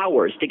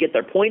towers to get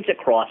their points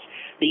across,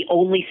 the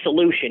only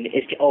solution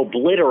is to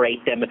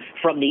obliterate them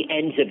from the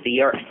ends of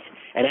the earth.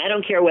 And I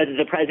don't care whether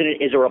the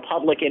president is a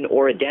Republican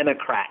or a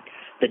Democrat.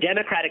 The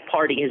Democratic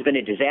Party has been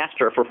a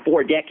disaster for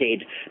 4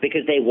 decades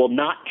because they will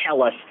not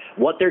tell us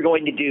what they're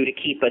going to do to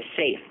keep us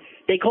safe.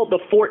 They called the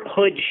Fort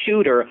Hood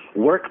shooter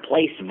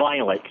workplace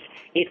violence.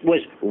 It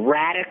was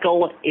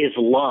radical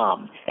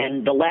Islam,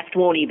 and the left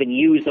won't even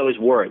use those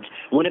words.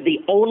 One of the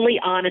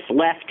only honest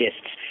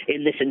leftists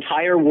in this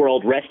entire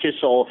world, rest his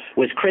soul,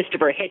 was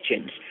Christopher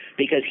Hitchens,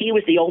 because he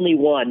was the only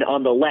one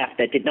on the left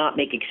that did not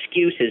make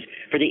excuses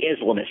for the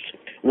Islamists.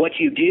 What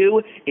you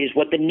do is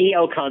what the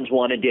neocons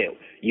want to do.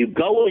 You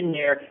go in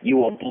there,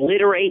 you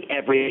obliterate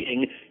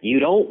everything, you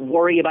don't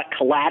worry about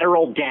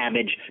collateral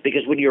damage,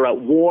 because when you're at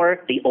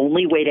war, the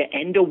only way to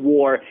end a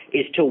war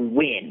is to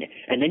win.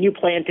 And then you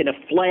plant in a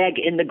flag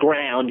in the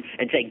ground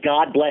and say,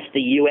 God bless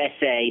the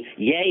USA,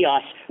 yay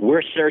us,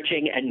 we're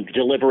searching and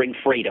delivering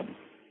freedom.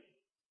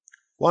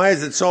 Why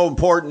is it so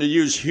important to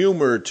use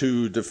humor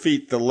to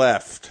defeat the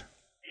left?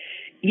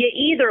 You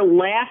either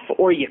laugh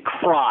or you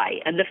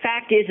cry. And the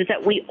fact is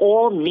that we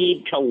all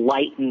need to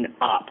lighten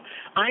up.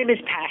 I'm as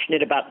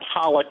passionate about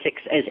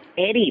politics as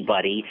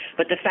anybody,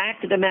 but the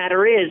fact of the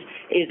matter is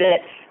that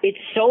it's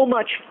so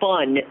much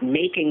fun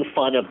making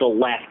fun of the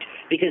left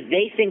because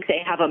they think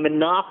they have a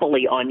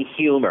monopoly on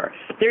humor.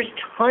 There's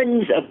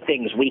tons of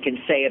things we can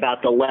say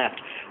about the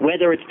left,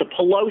 whether it's the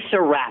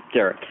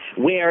Pelosiraptor,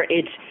 where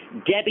it's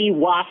Debbie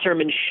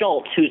Wasserman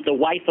Schultz, who's the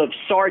wife of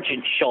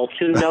Sergeant Schultz,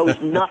 who knows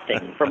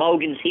nothing from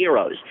Hogan's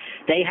Heroes.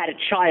 They had a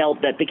child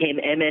that became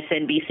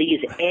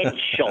MSNBC's Ed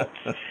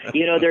Schultz.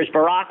 There's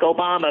Barack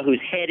Obama,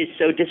 whose head is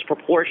so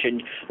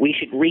disproportioned, we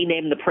should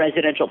rename the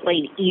presidential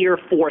plane Air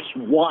Force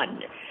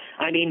One.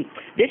 I mean,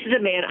 this is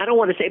a man, I don't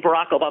want to say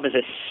Barack Obama's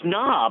a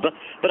snob,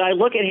 but I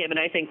look at him and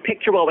I think,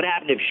 picture what would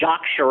happen if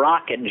Jacques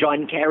Chirac and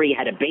John Kerry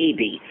had a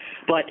baby.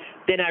 But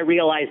then I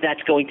realize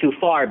that's going too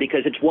far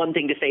because it's one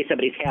thing to say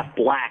somebody's half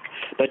black,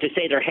 but to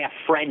say they're half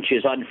French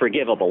is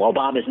unforgivable.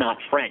 Obama's not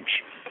French.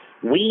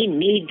 We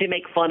need to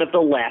make fun of the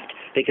left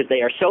because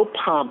they are so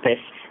pompous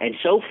and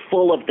so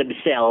full of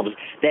themselves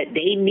that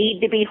they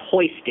need to be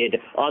hoisted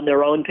on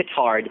their own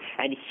petard,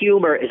 and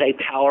humor is a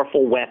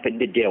powerful weapon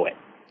to do it.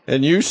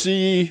 And you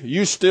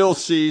still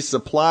see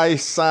supply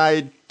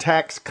side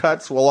tax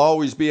cuts will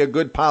always be a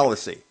good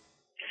policy.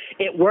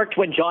 It worked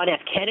when John F.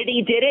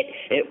 Kennedy did it.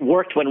 It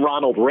worked when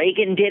Ronald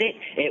Reagan did it.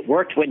 It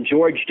worked when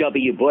George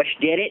W. Bush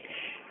did it.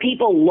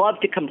 People love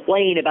to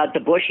complain about the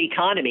Bush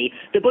economy.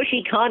 The Bush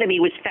economy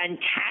was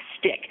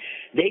fantastic.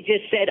 They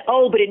just said,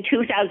 but in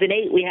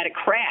 2008 we had a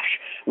crash.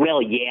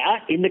 Well,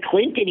 yeah, in the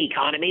Clinton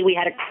economy we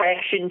had a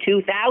crash in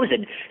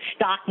 2000.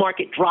 Stock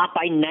market dropped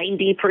by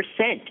 90%.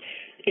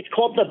 It's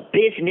called the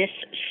business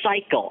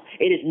cycle.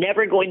 It is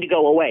never going to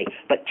go away.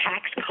 But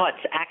tax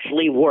cuts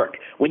actually work.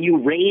 When you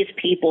raise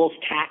people's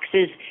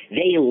taxes,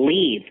 they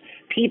leave.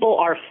 People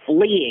are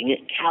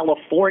fleeing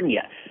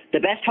California. The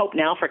best hope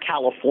now for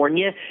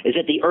California is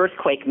that the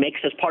earthquake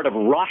makes us part of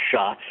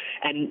Russia,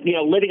 and,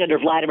 living under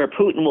Vladimir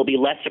Putin will be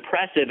less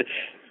oppressive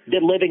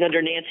than living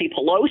under Nancy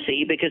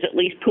Pelosi, because at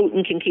least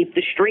Putin can keep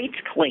the streets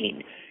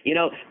clean.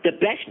 The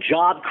best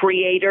job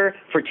creator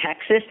for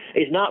Texas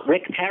is not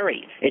Rick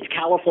Perry. It's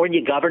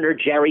California Governor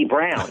Jerry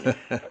Brown.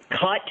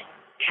 Cut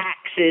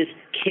taxes,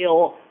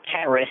 kill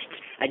terrorists,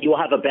 and you'll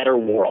have a better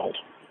world.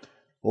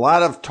 A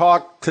lot of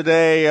talk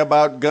today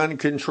about gun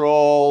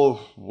control.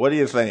 What do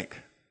you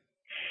think?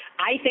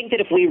 I think that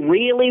if we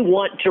really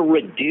want to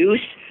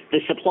reduce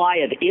the supply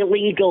of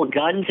illegal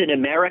guns in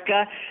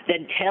America,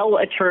 then tell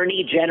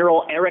Attorney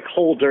General Eric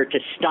Holder to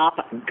stop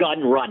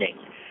gun running.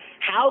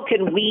 How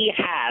can we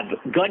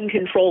have gun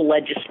control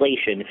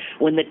legislation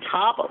when the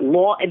top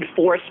law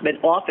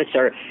enforcement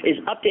officer is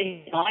up to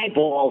his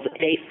eyeballs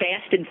in a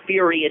Fast and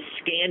Furious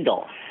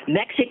scandal?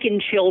 Mexican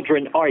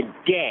children are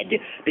dead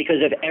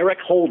because of Eric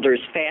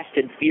Holder's Fast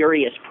and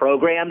Furious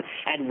program,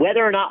 and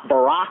whether or not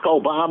Barack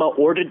Obama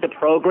ordered the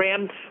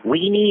program,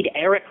 we need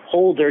Eric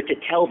Holder to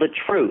tell the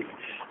truth.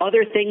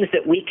 Other things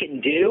that we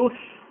can do,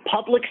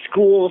 public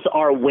schools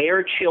are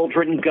where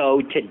children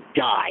go to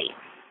die.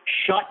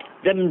 Shut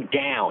them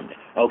down,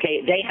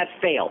 okay? They have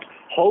failed.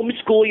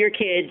 Homeschool your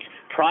kids,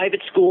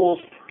 private schools,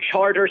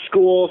 charter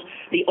schools.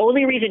 The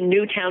only reason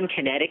Newtown,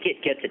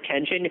 Connecticut gets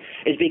attention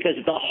is because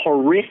of the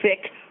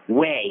horrific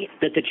way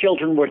that the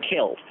children were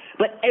killed.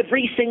 But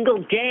every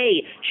single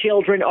day,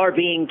 children are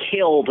being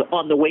killed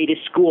on the way to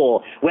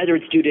school, whether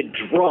it's due to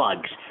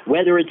drugs,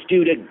 whether it's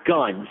due to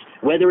guns,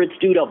 whether it's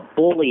due to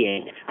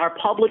bullying. Our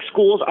public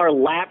schools are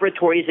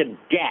laboratories of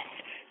death.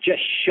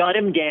 Just shut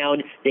them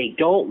down. They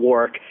don't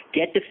work.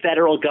 Get the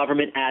federal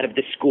government out of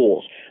the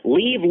schools.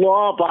 Leave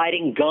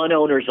law-abiding gun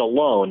owners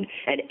alone.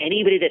 And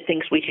anybody that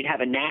thinks we should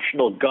have a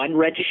national gun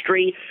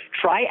registry,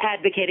 try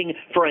advocating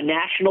for a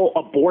national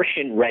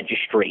abortion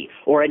registry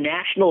or a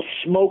national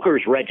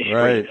smokers registry,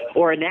 right,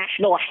 or a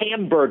national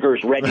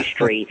hamburgers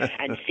registry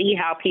and see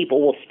how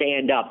people will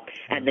stand up.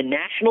 And the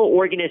National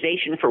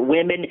Organization for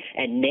Women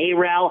and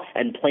NARAL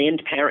and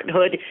Planned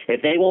Parenthood,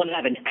 if they won't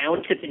have an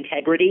ounce of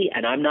integrity,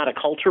 and I'm not a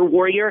culture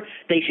warrior,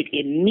 they should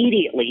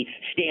immediately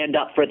stand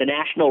up for the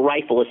National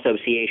Rifle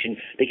Association,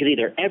 because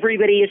either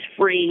everybody is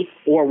free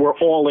or we're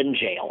all in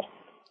jail.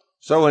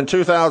 So in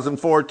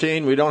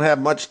 2014, we don't have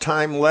much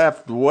time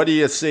left. What do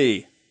you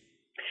see?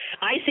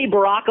 I see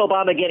Barack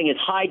Obama getting his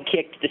hide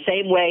kicked the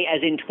same way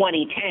as in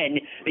 2010,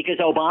 because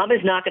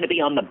Obama's not going to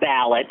be on the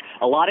ballot.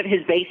 A lot of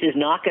his base is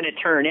not going to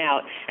turn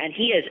out, and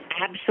he has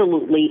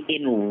absolutely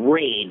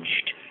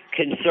enraged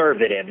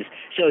conservatives.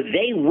 So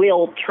they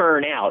will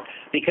turn out,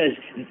 because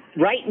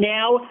right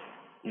now,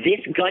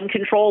 this gun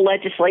control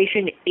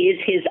legislation is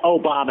his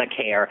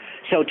Obamacare.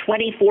 So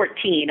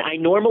 2014, I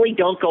normally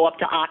don't go up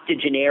to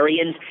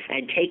octogenarians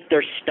and take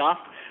their stuff,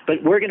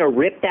 but we're going to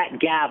rip that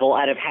gavel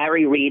out of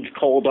Harry Reid's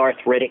cold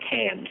arthritic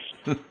hands.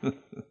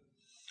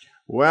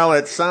 Well,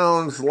 it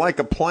sounds like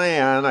a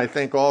plan. I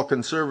think all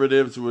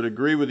conservatives would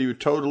agree with you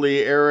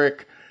totally,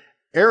 Eric.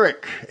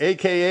 Eric,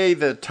 a.k.a.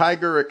 the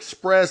Tiger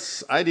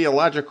Express,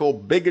 Ideological,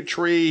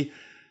 Bigotry.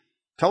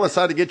 Tell us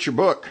how to get your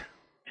book.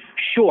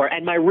 Sure,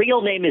 and my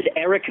real name is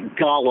Eric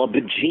Golub,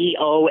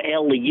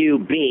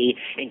 G-O-L-U-B,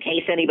 in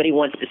case anybody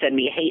wants to send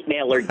me hate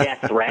mail or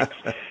death threats.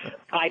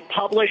 I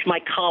publish my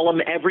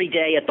column every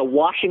day at the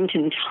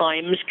Washington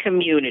Times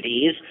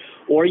Communities,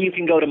 or you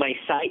can go to my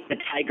site, the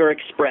Tiger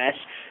Express,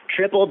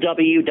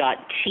 www.tyg,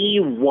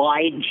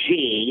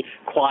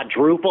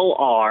 quadruple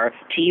R,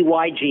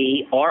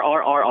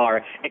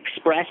 T-Y-G-R-R-R-R,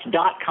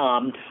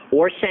 express.com,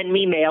 or send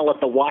me mail at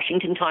the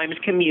Washington Times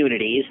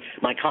Communities.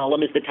 My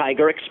column is the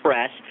Tiger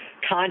Express.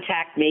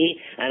 Contact me,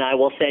 and I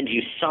will send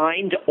you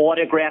signed,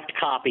 autographed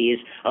copies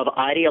of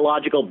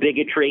Ideological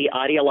Bigotry,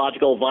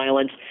 Ideological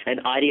Violence,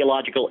 and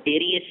Ideological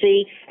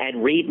Idiocy,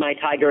 and read my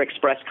Tiger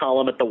Express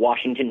column at the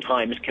Washington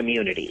Times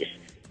Communities.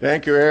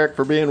 Thank you, Eric,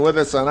 for being with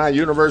us on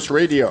iUniverse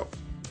Radio.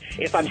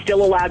 If I'm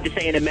still allowed to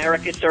say in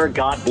America, sir,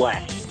 God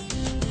bless.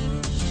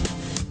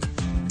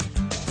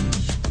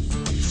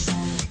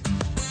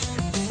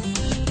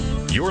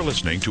 You're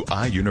listening to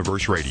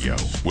iUniverse Radio.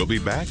 We'll be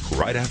back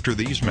right after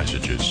these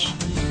messages.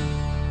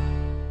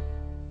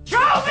 Show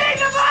me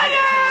the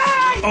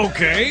money!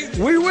 Okay,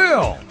 we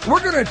will. We're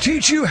going to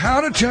teach you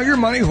how to tell your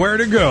money where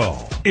to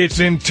go. It's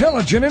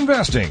Intelligent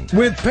Investing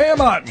with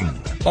Pam Otten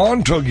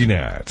on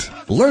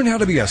TogiNet. Learn how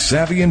to be a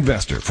savvy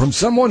investor from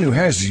someone who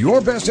has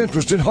your best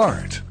interest at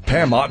heart.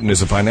 Pam Otten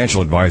is a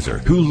financial advisor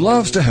who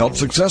loves to help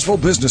successful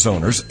business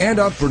owners and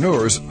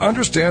entrepreneurs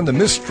understand the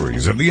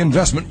mysteries of the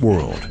investment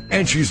world,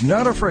 and she's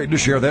not afraid to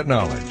share that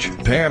knowledge.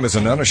 Pam is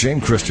an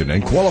unashamed Christian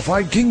and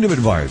qualified kingdom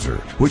advisor,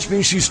 which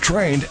means she's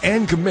trained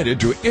and committed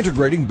to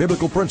integrating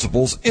biblical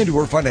principles into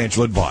her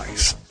financial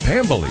advice.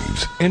 Pam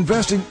believes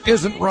investing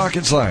isn't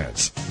rocket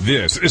science.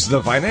 This is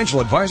the financial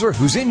advisor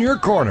who's in your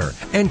corner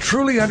and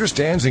truly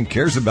understands and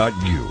cares about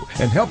you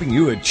and helping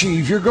you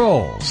achieve your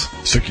goals.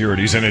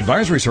 Securities and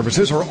advisory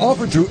services are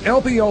offered through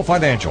LPL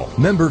Financial,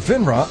 member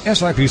FINRA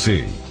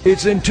SIPC.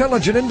 It's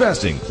Intelligent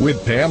Investing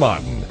with Pam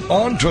Otten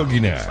on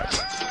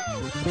TogiNet.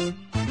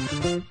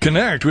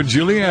 Connect with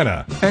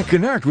Juliana and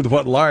connect with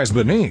what lies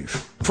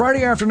beneath.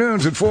 Friday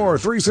afternoons at 4,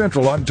 3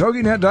 Central on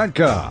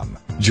TogiNet.com.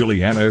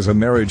 Juliana is a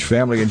marriage,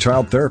 family, and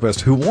child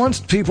therapist who wants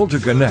people to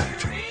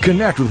connect.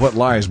 Connect with what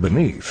lies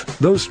beneath,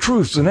 those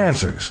truths and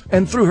answers.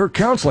 And through her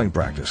counseling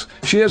practice,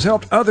 she has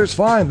helped others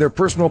find their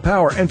personal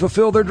power and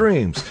fulfill their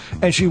dreams.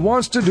 And she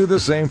wants to do the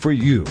same for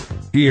you.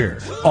 Here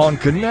on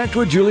Connect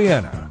with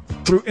Juliana.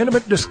 Through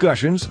intimate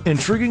discussions,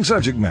 intriguing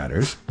subject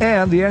matters,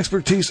 and the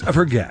expertise of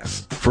her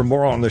guests. For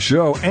more on the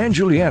show and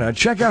Juliana,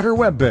 check out her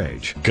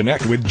webpage,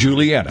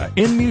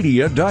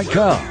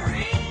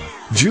 connectwithjulianainmedia.com.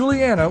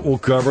 Juliana will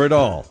cover it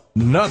all.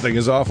 Nothing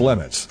is off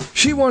limits.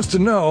 She wants to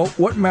know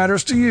what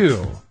matters to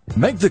you.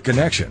 Make the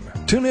connection.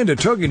 Tune in to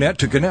TogiNet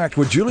to connect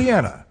with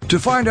Juliana to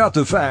find out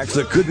the facts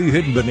that could be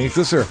hidden beneath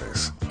the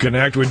surface.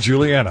 Connect with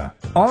Juliana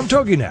on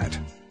TogiNet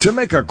to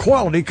make a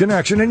quality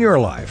connection in your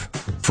life.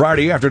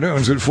 Friday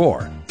afternoons at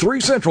 4,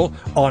 3 Central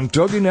on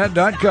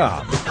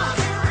TogiNet.com.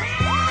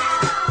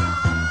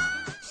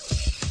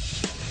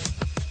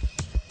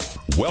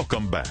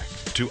 Welcome back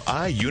to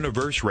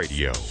iUniverse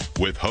Radio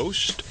with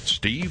host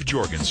Steve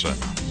Jorgensen.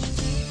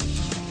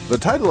 The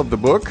title of the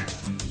book,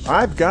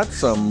 I've Got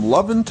Some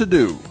Lovin' to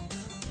Do.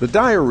 The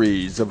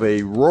Diaries of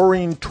a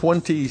Roaring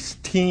Twenties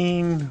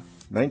Teen,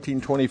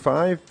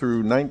 1925 through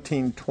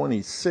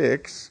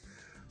 1926.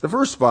 The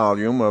first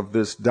volume of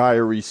this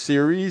diary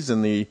series,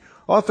 and the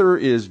author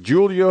is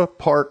Julia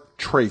Park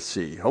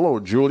Tracey. Hello,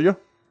 Julia.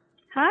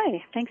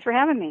 Hi, thanks for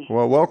having me.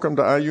 Well, welcome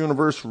to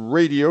iUniverse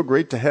Radio.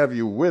 Great to have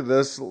you with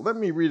us. Let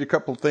me read a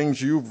couple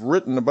things you've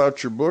written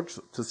about your books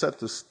to set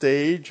the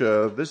stage.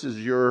 This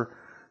is your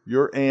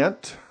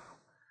aunt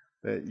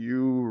that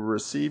you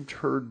received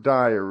her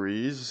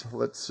diaries.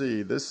 Let's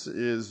see. This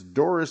is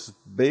Doris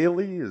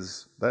Bailey.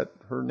 Is that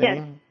her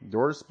name? Yes.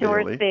 Doris Bailey.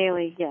 Doris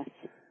Bailey, yes.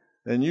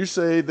 And you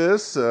say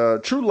this,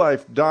 true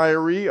life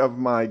diary of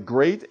my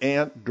great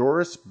aunt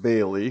Doris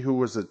Bailey, who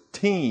was a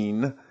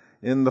teen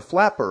in the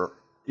flapper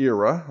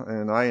era,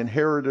 and I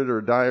inherited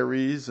her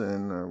diaries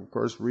and, of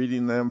course,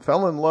 reading them,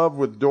 fell in love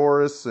with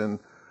Doris, and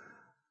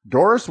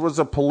Doris was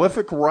a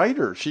prolific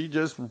writer. She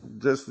just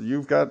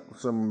you've got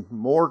some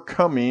more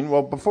coming.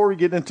 Well, before we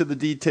get into the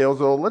details,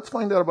 though, let's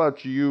find out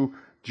about you,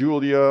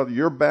 Julia,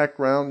 your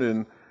background,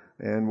 and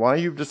why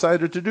you've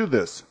decided to do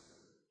this.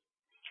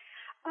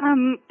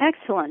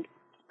 Excellent.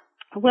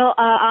 Well,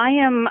 I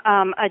am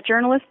a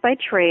journalist by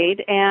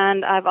trade,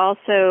 and I've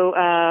also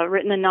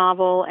written a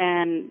novel,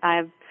 and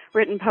I've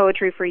written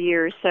poetry for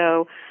years,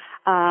 so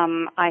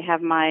I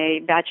have my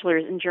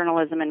bachelor's in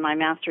journalism and my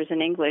master's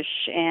in English,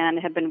 and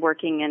have been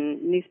working in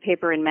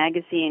newspaper and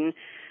magazine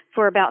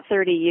for about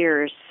 30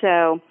 years.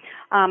 So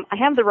I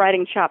have the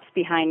writing chops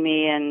behind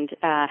me, and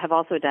have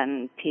also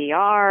done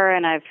PR,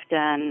 and I've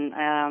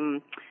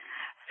done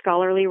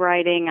scholarly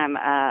writing. I'm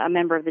a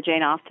member of the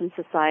Jane Austen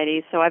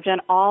Society, so I've done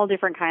all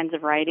different kinds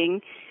of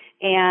writing,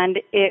 and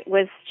it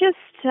was just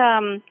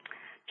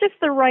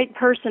the right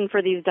person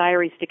for these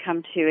diaries to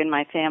come to in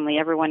my family.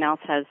 Everyone else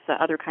has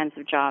other kinds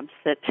of jobs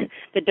that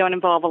don't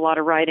involve a lot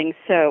of writing,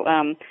 so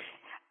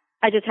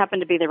I just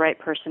happened to be the right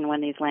person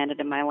when these landed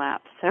in my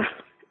lap. So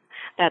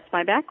that's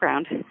my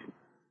background.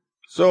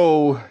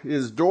 So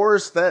is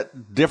Doris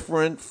that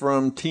different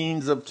from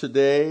teens of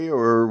today,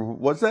 or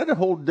was that a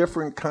whole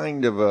different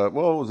kind of it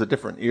was a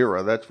different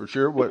era, that's for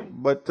sure,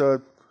 but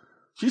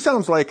she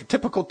sounds like a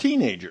typical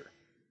teenager.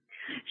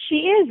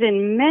 She is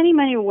in many,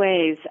 many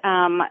ways.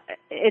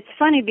 It's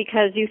funny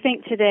because you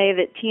think today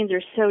that teens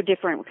are so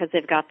different because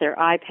they've got their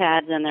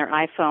iPads and their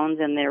iPhones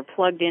and they're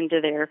plugged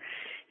into their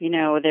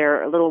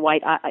little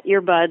white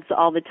earbuds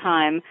all the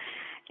time.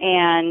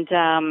 And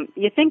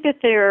you think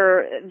that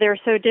they're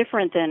so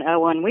different than,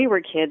 when we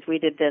were kids, we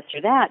did this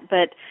or that.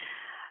 But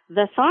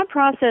the thought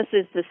process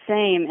is the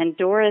same, and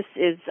Doris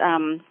is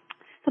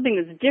something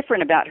that's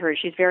different about her.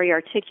 She's very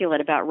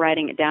articulate about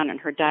writing it down in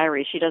her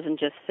diary. She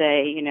doesn't just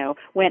say,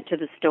 went to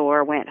the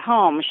store, went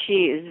home.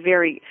 She is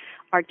very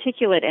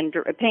articulate and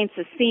paints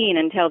a scene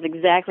and tells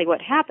exactly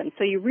what happened.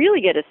 So you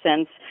really get a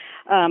sense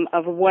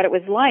of what it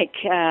was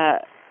like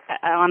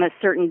on a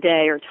certain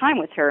day or time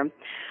with her.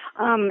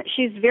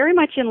 She's very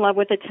much in love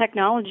with the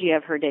technology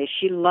of her day.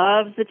 She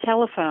loves the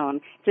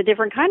telephone. It's a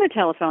different kind of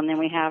telephone than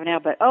we have now,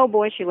 but oh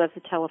boy, she loves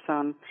the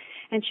telephone.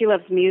 And she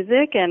loves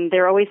music, and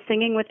they're always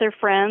singing with their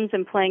friends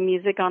and playing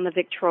music on the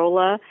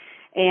Victrola.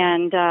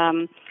 And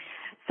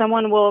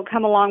someone will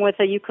come along with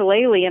a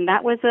ukulele, and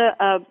that was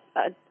a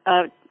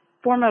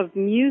form of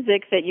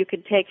music that you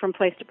could take from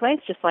place to place,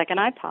 just like an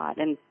iPod,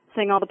 and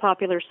sing all the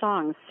popular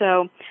songs.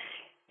 So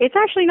it's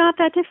actually not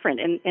that different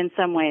in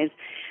some ways.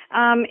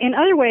 In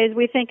other ways,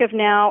 we think of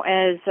now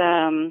as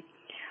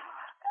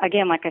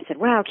again, like I said,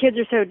 wow, kids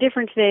are so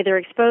different today. They're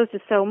exposed to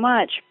so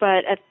much,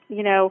 but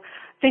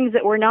things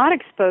that we're not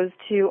exposed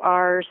to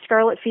are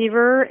scarlet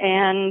fever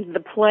and the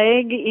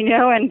plague,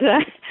 and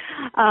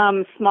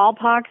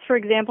smallpox, for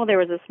example. There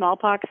was a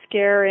smallpox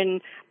scare in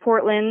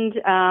Portland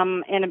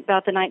in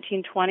about the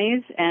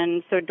 1920s,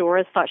 and so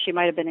Doris thought she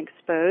might have been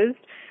exposed.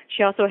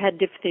 She also had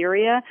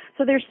diphtheria.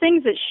 So there's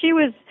things that she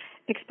was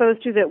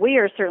exposed to that we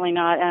are certainly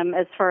not,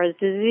 as far as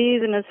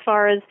disease and as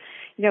far as,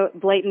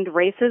 blatant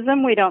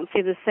racism. We don't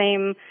see the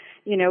same,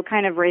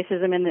 kind of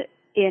racism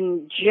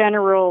in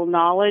general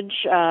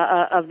knowledge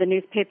of the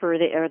newspaper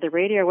or the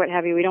radio or what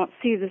have you. We don't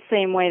see the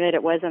same way that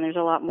it was, and there's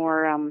a lot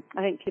more,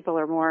 I think people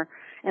are more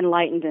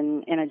enlightened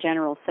in a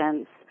general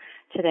sense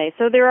today.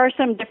 So there are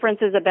some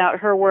differences about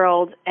her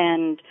world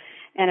and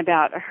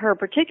about her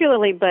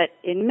particularly, but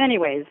in many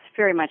ways,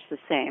 very much the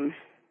same.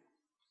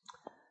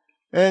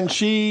 And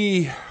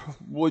she,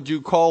 would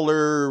you call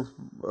her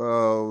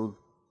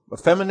a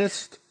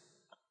feminist?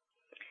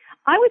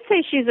 I would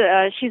say she's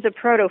a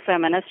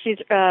proto-feminist. She's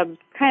kind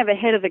of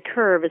ahead of the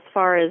curve as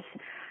far as,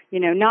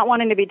 not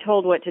wanting to be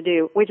told what to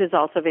do, which is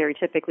also very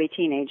typically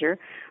teenager.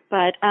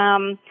 But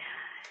the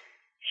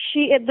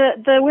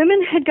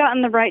women had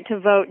gotten the right to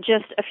vote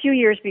just a few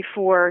years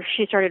before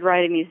she started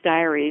writing these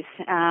diaries.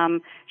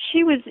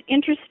 She was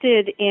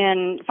interested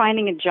in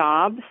finding a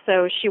job,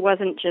 so she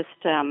wasn't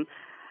just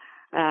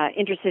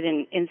interested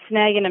in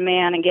snagging a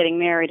man and getting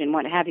married and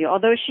what have you.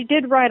 Although she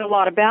did write a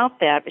lot about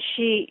that, but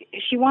she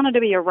wanted to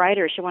be a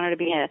writer. She wanted to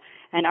be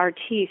an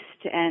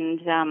artiste and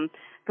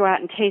go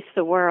out and taste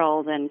the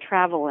world and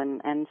travel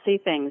and see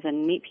things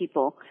and meet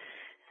people.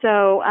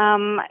 So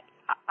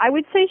I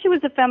would say she was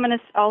a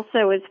feminist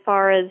also as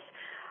far as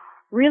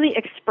really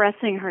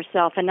expressing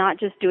herself and not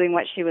just doing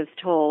what she was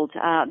told.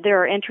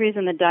 There are entries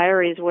in the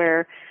diaries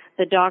where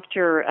the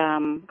doctor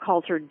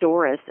calls her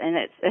Doris, and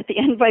it's at the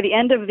end. By the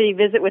end of the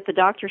visit with the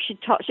doctor,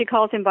 she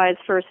calls him by his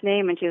first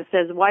name, and she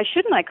says, "Why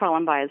shouldn't I call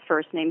him by his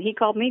first name? He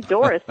called me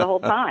Doris the whole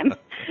time."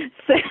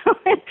 So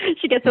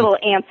she gets a little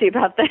antsy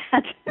about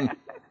that.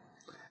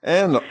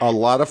 And a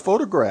lot of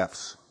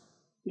photographs.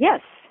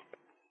 Yes,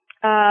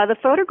 the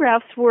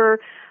photographs were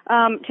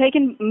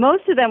taken.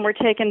 Most of them were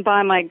taken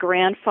by my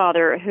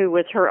grandfather, who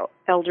was her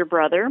elder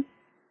brother.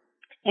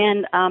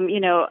 And,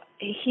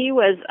 he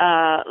was,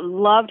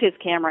 loved his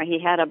camera. He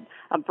had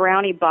a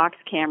Brownie box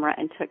camera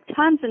and took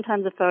tons and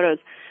tons of photos.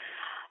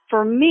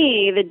 For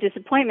me, the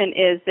disappointment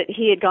is that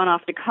he had gone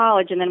off to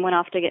college and then went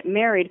off to get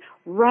married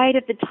right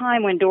at the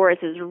time when Doris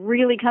is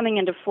really coming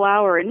into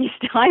flower in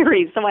these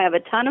diaries. So I have a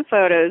ton of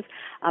photos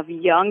of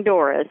young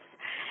Doris.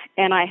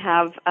 And I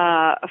have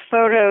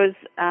photos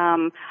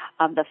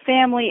of the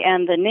family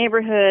and the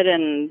neighborhood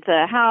and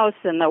the house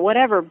and the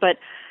whatever, but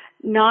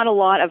not a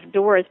lot of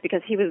Doris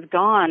because he was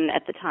gone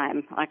at the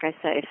time, like I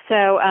say.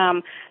 So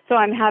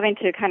I'm having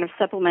to kind of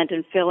supplement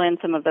and fill in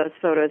some of those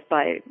photos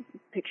by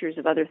pictures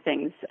of other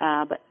things.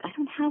 But I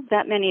don't have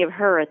that many of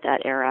her at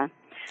that era.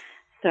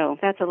 So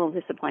that's a little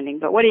disappointing.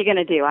 But what are you going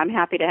to do? I'm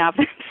happy to have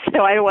them.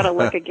 So I don't want to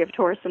look a gift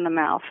horse in the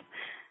mouth.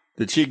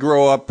 Did she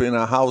grow up in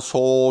a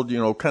household,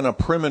 kind of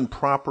prim and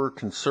proper,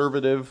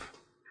 conservative?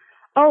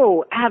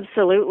 Oh,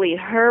 absolutely.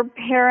 Her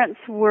parents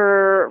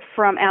were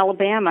from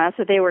Alabama,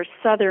 so they were a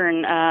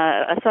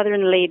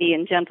Southern lady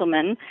and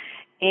gentleman,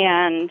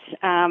 and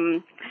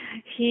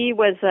he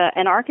was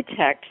an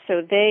architect,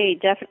 so they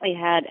definitely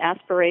had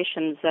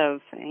aspirations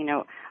of,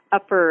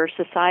 upper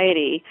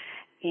society,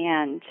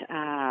 and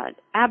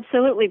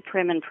absolutely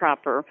prim and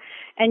proper.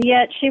 And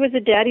yet she was a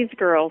daddy's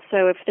girl,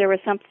 so if there was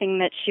something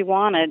that she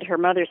wanted, her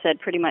mother said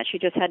pretty much she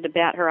just had to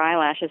bat her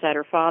eyelashes at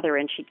her father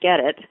and she'd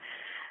get it.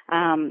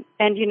 And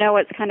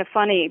it's kind of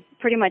funny,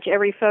 pretty much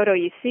every photo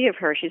you see of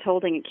her, she's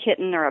holding a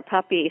kitten or a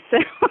puppy, so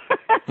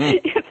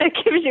if that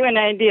gives you an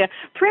idea.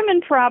 Prim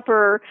and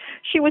proper,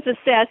 she was a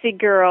sassy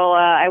girl.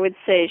 I would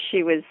say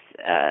she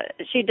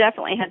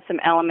definitely had some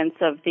elements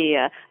of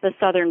the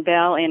Southern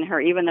belle in her,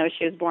 even though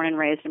she was born and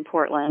raised in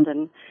Portland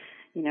and,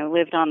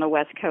 lived on the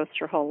West Coast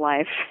her whole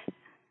life.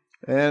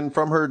 And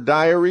from her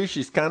diary,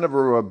 she's kind of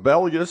a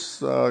rebellious,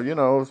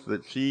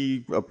 that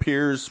she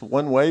appears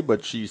one way,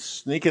 but she's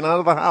sneaking out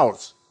of the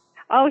house.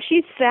 Oh,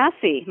 she's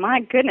sassy.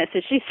 My goodness,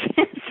 is she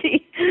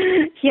sassy?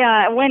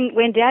 Yeah,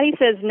 when Daddy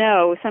says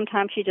no,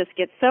 sometimes she just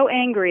gets so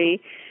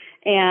angry,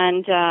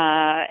 and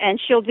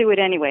she'll do it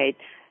anyway.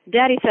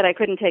 Daddy said I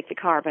couldn't take the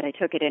car, but I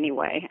took it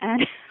anyway.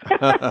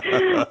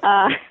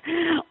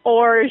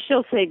 Or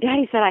she'll say,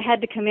 Daddy said I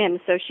had to come in,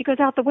 so she goes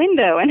out the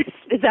window and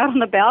is out on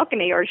the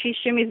balcony, or she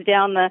shimmies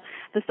down the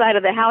side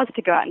of the house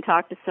to go out and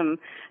talk to some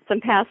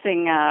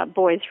passing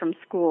boys from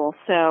school.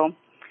 So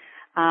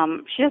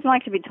she doesn't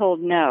like to be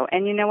told no.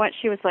 And you know what?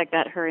 She was like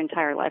that her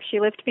entire life.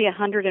 She lived to be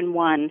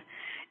 101.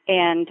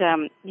 And,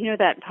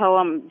 that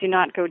poem, Do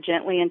Not Go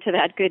Gently Into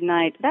That Good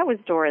Night, that was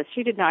Doris.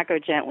 She did not go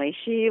gently.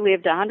 She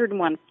lived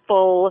 101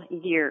 full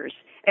years,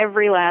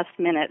 every last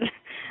minute.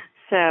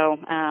 So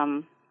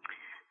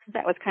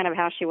that was kind of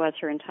how she was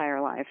her entire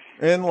life.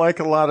 And like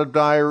a lot of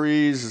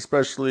diaries,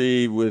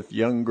 especially with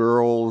young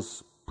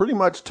girls, pretty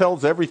much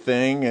tells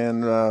everything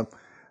and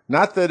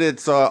Not that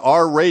it's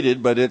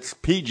R-rated, but it's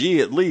PG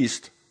at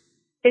least.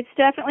 It's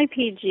definitely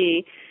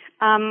PG.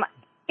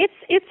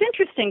 It's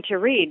interesting to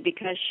read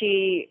because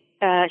she's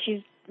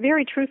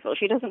very truthful.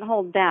 She doesn't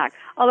hold back.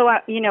 Although,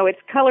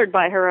 it's colored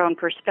by her own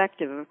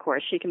perspective, of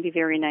course. She can be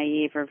very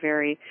naive or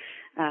very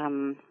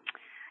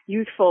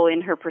youthful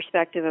in her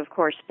perspective, of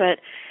course. But,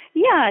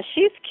 yeah,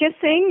 she's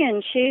kissing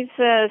and she's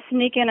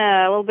sneaking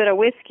a little bit of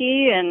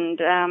whiskey,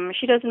 and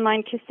she doesn't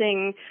mind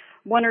kissing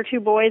 1 or 2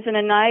 boys in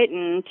a night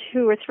and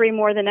 2 or 3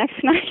 more the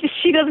next night.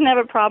 She doesn't have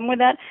a problem with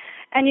that.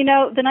 And,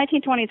 the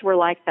 1920s were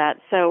like that.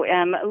 So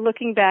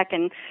looking back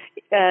and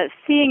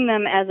seeing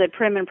them as a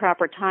prim and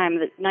proper time,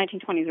 the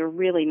 1920s were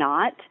really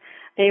not.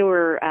 They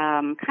were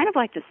kind of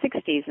like the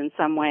 60s in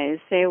some ways.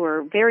 They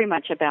were very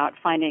much about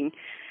finding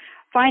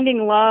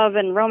love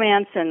and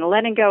romance and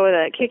letting go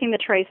of kicking the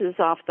traces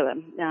off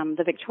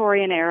the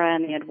Victorian era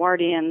and the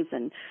Edwardians,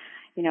 and,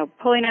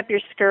 pulling up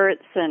your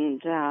skirts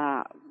and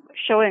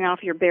showing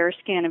off your bare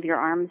skin of your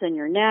arms and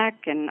your neck,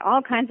 and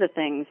all kinds of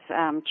things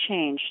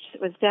changed.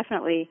 It was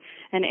definitely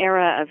an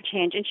era of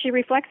change, and she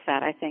reflects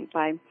that, I think,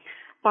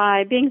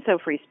 by being so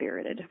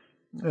free-spirited.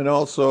 And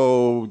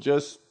also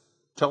just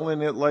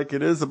telling it like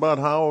it is about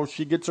how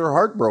she gets her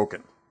heart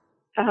broken.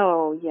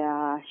 Oh,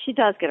 yeah. She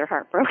does get her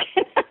heart broken.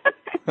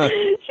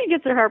 She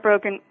gets her heart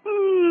broken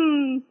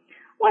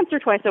once or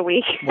twice a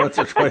week. Once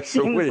or twice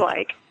a week. Seems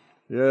like.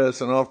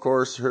 Yes, and of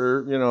course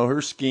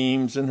her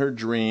schemes and her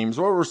dreams.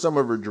 What were some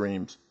of her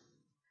dreams?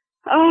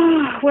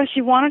 Oh, well,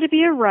 she wanted to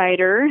be a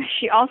writer.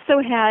 She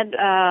also had,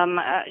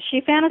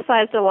 she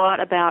fantasized a lot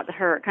about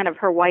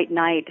her white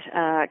knight,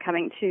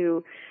 coming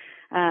to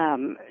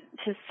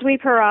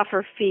sweep her off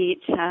her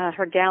feet,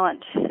 her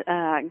gallant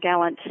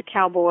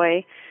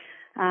cowboy,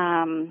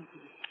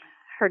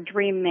 her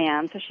dream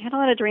man. So she had a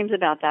lot of dreams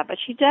about that, but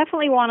she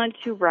definitely wanted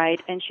to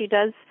write, and she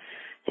does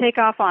take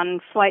off on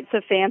flights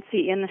of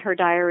fancy in her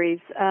diaries,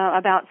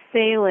 about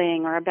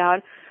sailing or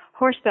about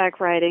horseback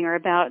riding or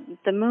about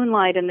the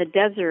moonlight in the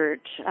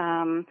desert,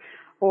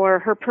 or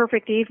her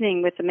perfect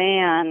evening with the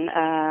man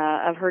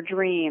of her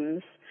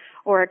dreams,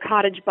 or a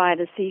cottage by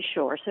the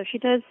seashore. So she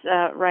does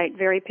write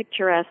very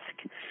picturesque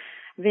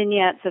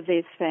vignettes of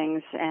these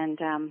things, and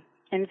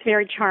it's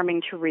very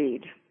charming to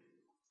read.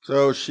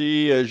 So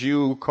she, as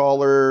you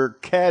call her,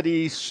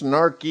 catty,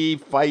 snarky,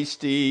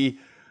 feisty,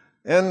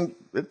 and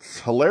it's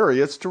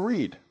hilarious to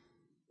read.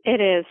 It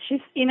is.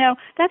 She's,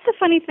 that's the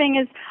funny thing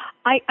is,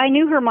 I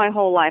knew her my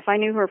whole life. I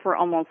knew her for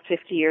almost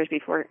 50 years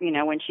before,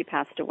 when she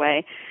passed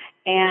away.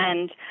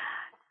 And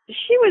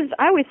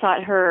I always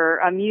thought her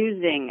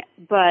amusing,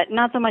 but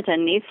not so much a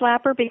knee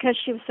slapper because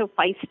she was so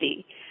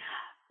feisty.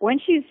 When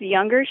she's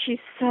younger, she's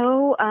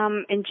so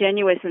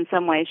ingenuous in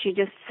some ways. She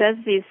just says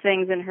these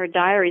things in her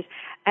diaries.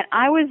 And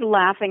I was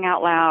laughing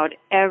out loud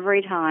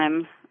every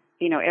time,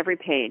 every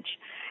page.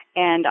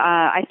 And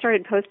I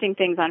started posting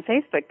things on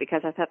Facebook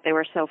because I thought they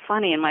were so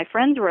funny. And my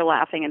friends were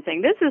laughing and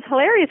saying, "This is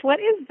hilarious. What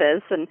is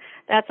this?" And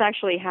that's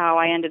actually how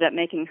I ended up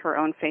making her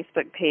own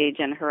Facebook page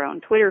and her own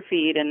Twitter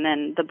feed. And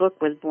then the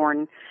book was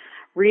born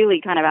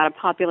really kind of out of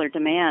popular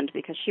demand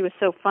because she was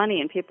so funny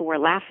and people were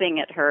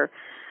laughing at her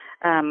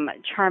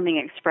charming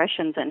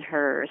expressions and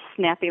her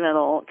snappy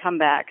little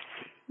comebacks.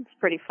 It's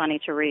pretty funny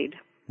to read.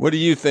 What do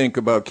you think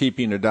about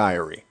keeping a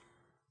diary?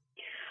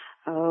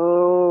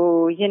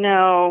 Oh,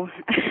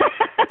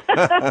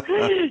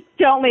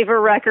 don't leave a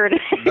record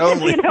if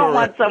you don't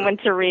want someone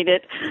to read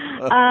it.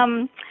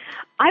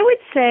 I would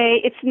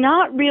say it's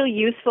not really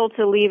useful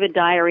to leave a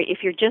diary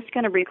if you're just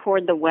going to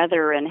record the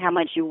weather and how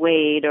much you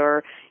weighed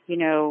or,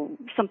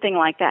 something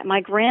like that.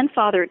 My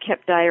grandfather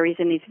kept diaries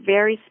in these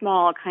very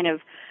small kind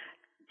of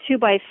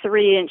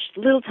 2-by-3-inch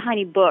little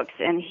tiny books,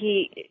 and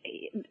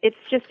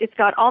it's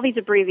got all these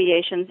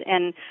abbreviations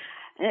and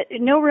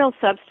no real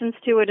substance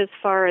to it as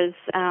far as,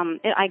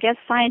 I guess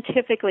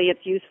scientifically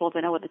it's useful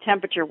to know what the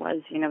temperature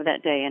was,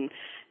 that day in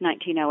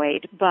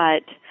 1908,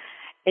 but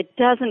it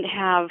doesn't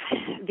have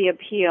the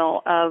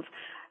appeal of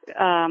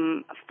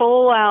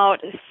full out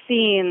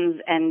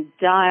scenes and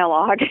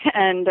dialogue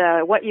and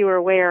what you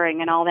were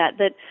wearing and all that,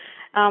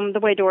 the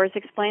way Doris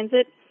explains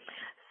it.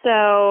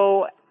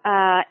 So,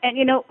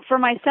 for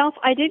myself,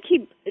 I did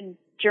keep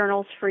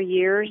journals for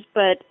years,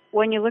 but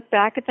when you look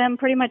back at them,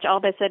 pretty much all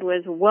they said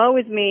was, "Woe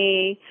is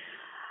me.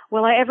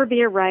 Will I ever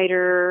be a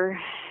writer?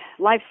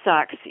 Life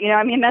sucks."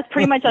 That's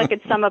pretty much I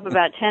could sum up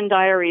about 10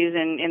 diaries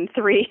in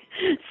 3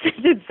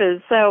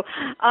 sentences. So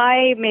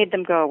I made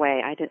them go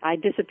away. I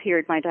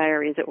disappeared my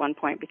diaries at one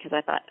point because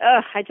I thought,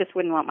 I just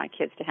wouldn't want my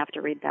kids to have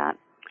to read that.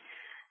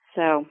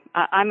 So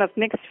I'm of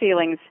mixed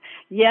feelings.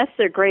 Yes,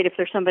 they're great if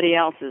they're somebody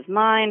else's.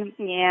 Mine,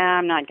 yeah,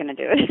 I'm not going to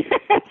do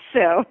it.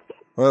 So.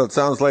 Well, it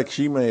sounds like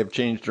she may have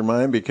changed her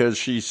mind because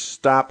she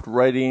stopped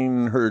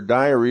writing her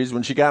diaries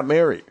when she got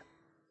married.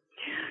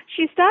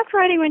 She stopped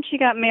writing when she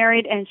got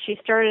married, and she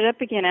started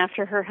up again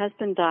after her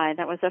husband died.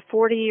 That was a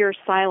 40-year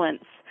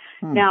silence.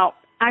 Now,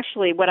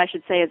 Actually, what I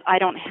should say is I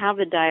don't have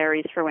the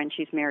diaries for when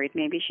she's married.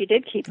 Maybe she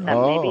did keep them.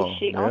 Maybe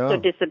she also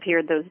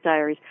disappeared those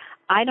diaries.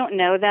 I don't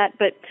know that,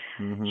 but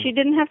she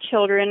didn't have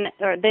children,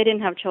 or they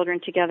didn't have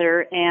children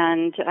together,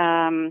 and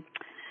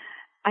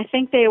I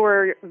think they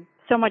were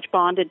so much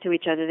bonded to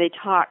each other. They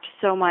talked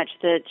so much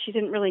that she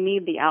didn't really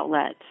need the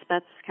outlet.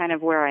 That's kind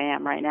of where I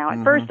am right now.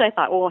 At first I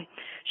thought, well,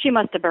 she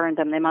must have burned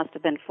them. They must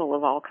have been full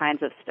of all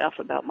kinds of stuff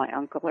about my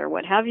uncle or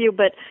what have you,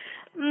 but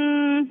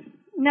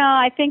no,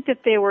 I think that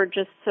they were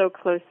just so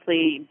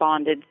closely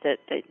bonded that,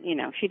 you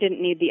know, she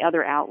didn't need the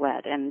other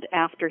outlet. And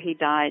after he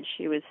died,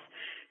 she was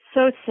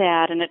so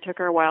sad, and it took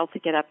her a while to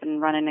get up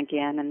and running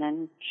again. And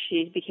then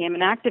she became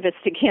an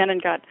activist again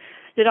and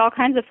did all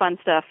kinds of fun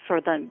stuff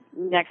for the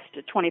next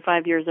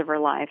 25 years of her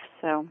life.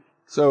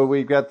 So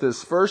we've got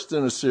this first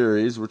in a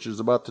series, which is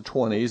about the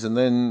 20s, and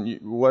then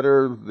what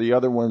are the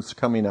other ones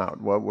coming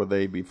out? What will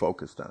they be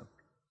focused on?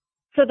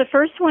 So the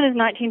first one is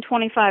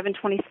 1925 and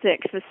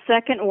 26. The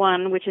second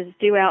one, which is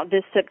due out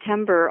this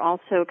September,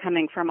 also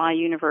coming from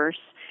iUniverse,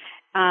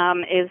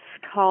 is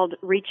called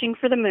Reaching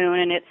for the Moon,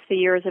 and it's the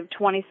years of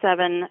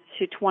 27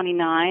 to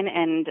 29,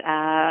 and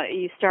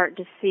you start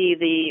to see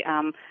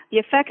the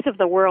effects of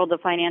the world. The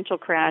financial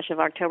crash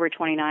of October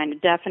 29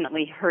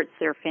 definitely hurts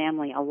their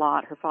family a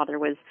lot. Her father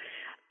was,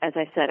 as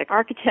I said, an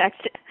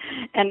architect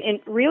and in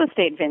real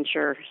estate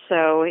venture,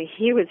 so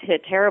he was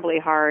hit terribly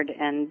hard,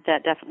 and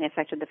that definitely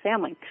affected the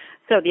family.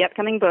 So the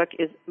upcoming book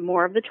is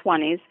more of the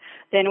 20s.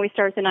 Then we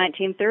start the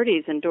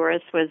 1930s, and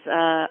Doris was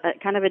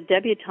kind of a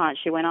debutante.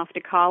 She went off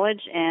to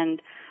college,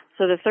 and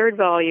so the third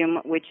volume,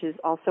 which is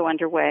also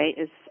underway,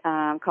 is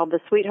called The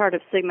Sweetheart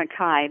of Sigma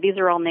Chi. These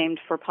are all named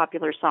for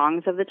popular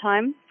songs of the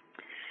time.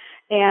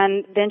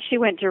 And then she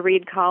went to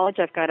Reed College.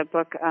 I've got a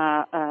book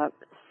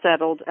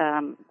settled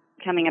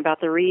coming about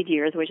the Reed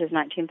years, which is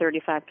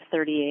 1935 to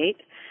 38.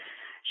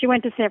 She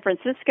went to San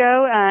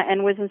Francisco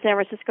and was in San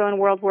Francisco in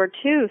World War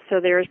II,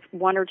 so there's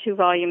 1 or 2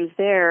 volumes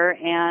there.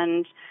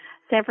 And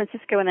San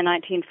Francisco in the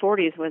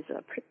 1940s was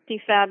a pretty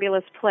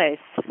fabulous place,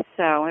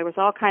 so there was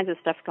all kinds of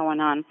stuff going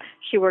on.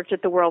 She worked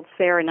at the World's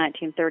Fair in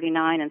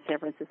 1939 in San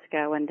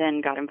Francisco and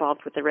then got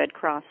involved with the Red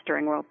Cross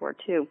during World War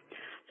II.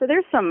 So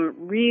there's some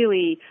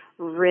really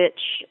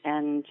rich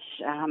and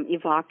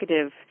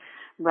evocative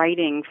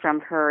writing from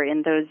her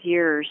in those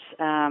years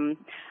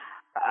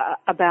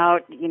about,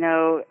 you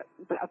know,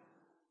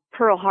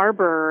 Pearl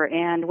Harbor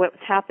and what's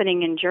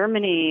happening in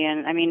Germany,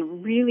 and I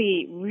mean,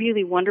 really,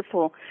 really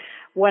wonderful.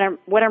 What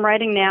I'm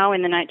writing now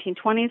in the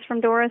 1920s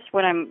from Doris,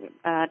 what I'm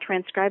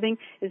transcribing,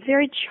 is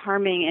very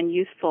charming and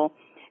youthful.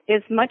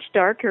 It's much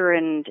darker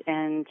and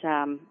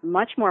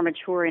much more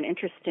mature and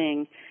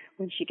interesting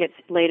when she gets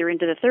later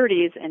into the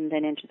 30s and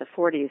then into the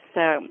 40s.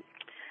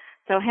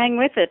 So hang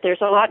with it. There's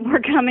a lot more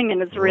coming,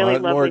 and it's really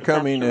lovely. A lot more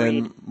coming,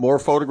 and more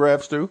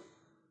photographs too?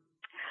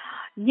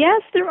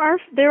 Yes,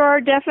 there are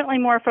definitely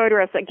more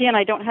photographs. Again,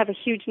 I don't have a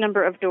huge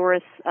number of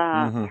Doris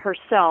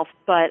herself,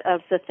 but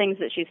of the things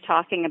that she's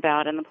talking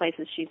about and the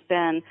places she's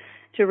been,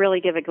 to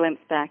really give a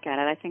glimpse back at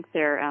it. I think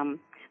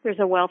there's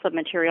a wealth of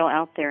material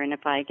out there, and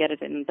if I get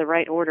it in the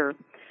right order,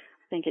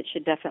 I think it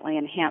should definitely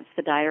enhance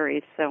the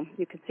diaries so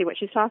you can see what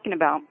she's talking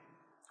about.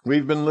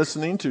 We've been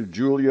listening to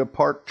Julia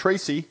Park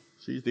Tracey.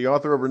 She's the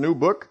author of her new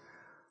book,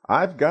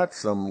 I've Got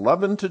Some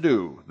Lovin' to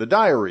Do, The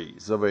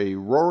Diaries of a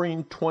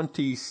Roaring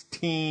Twenties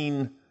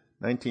Teen,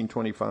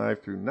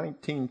 1925 through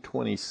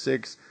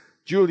 1926.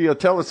 Julia,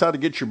 tell us how to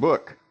get your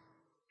book.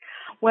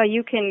 Well,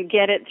 you can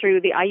get it through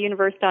the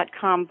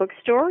iUniverse.com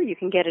bookstore. You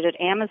can get it at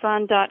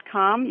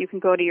Amazon.com. You can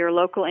go to your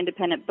local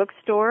independent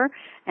bookstore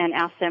and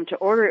ask them to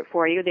order it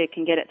for you. They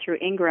can get it through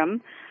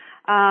Ingram.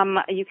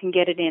 You can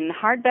get it in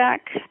hardback,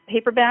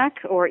 paperback,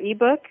 or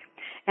ebook.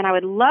 And I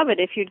would love it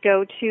if you'd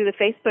go to the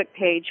Facebook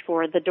page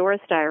for The Doris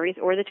Diaries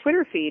or the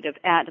Twitter feed of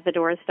 @The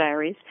Doris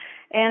Diaries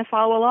and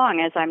follow along.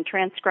 As I'm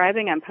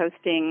transcribing, I'm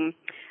posting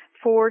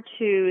 4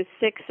 to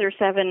 6 or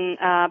 7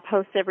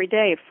 posts every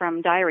day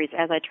from diaries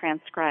as I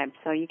transcribe.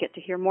 So you get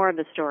to hear more of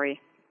the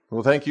story.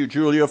 Well, thank you,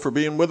 Julia, for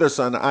being with us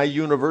on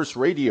iUniverse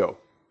Radio.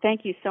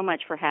 Thank you so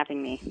much for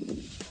having me.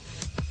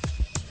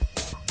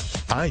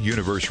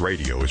 iUniverse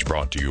Radio is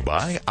brought to you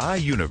by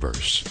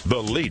iUniverse, the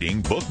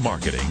leading book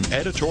marketing,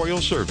 editorial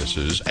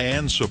services,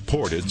 and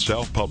supported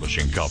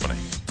self-publishing company.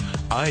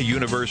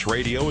 iUniverse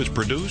Radio is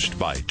produced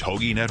by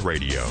TogiNet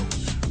Radio.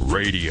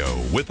 Radio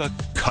with a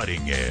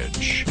cutting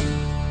edge.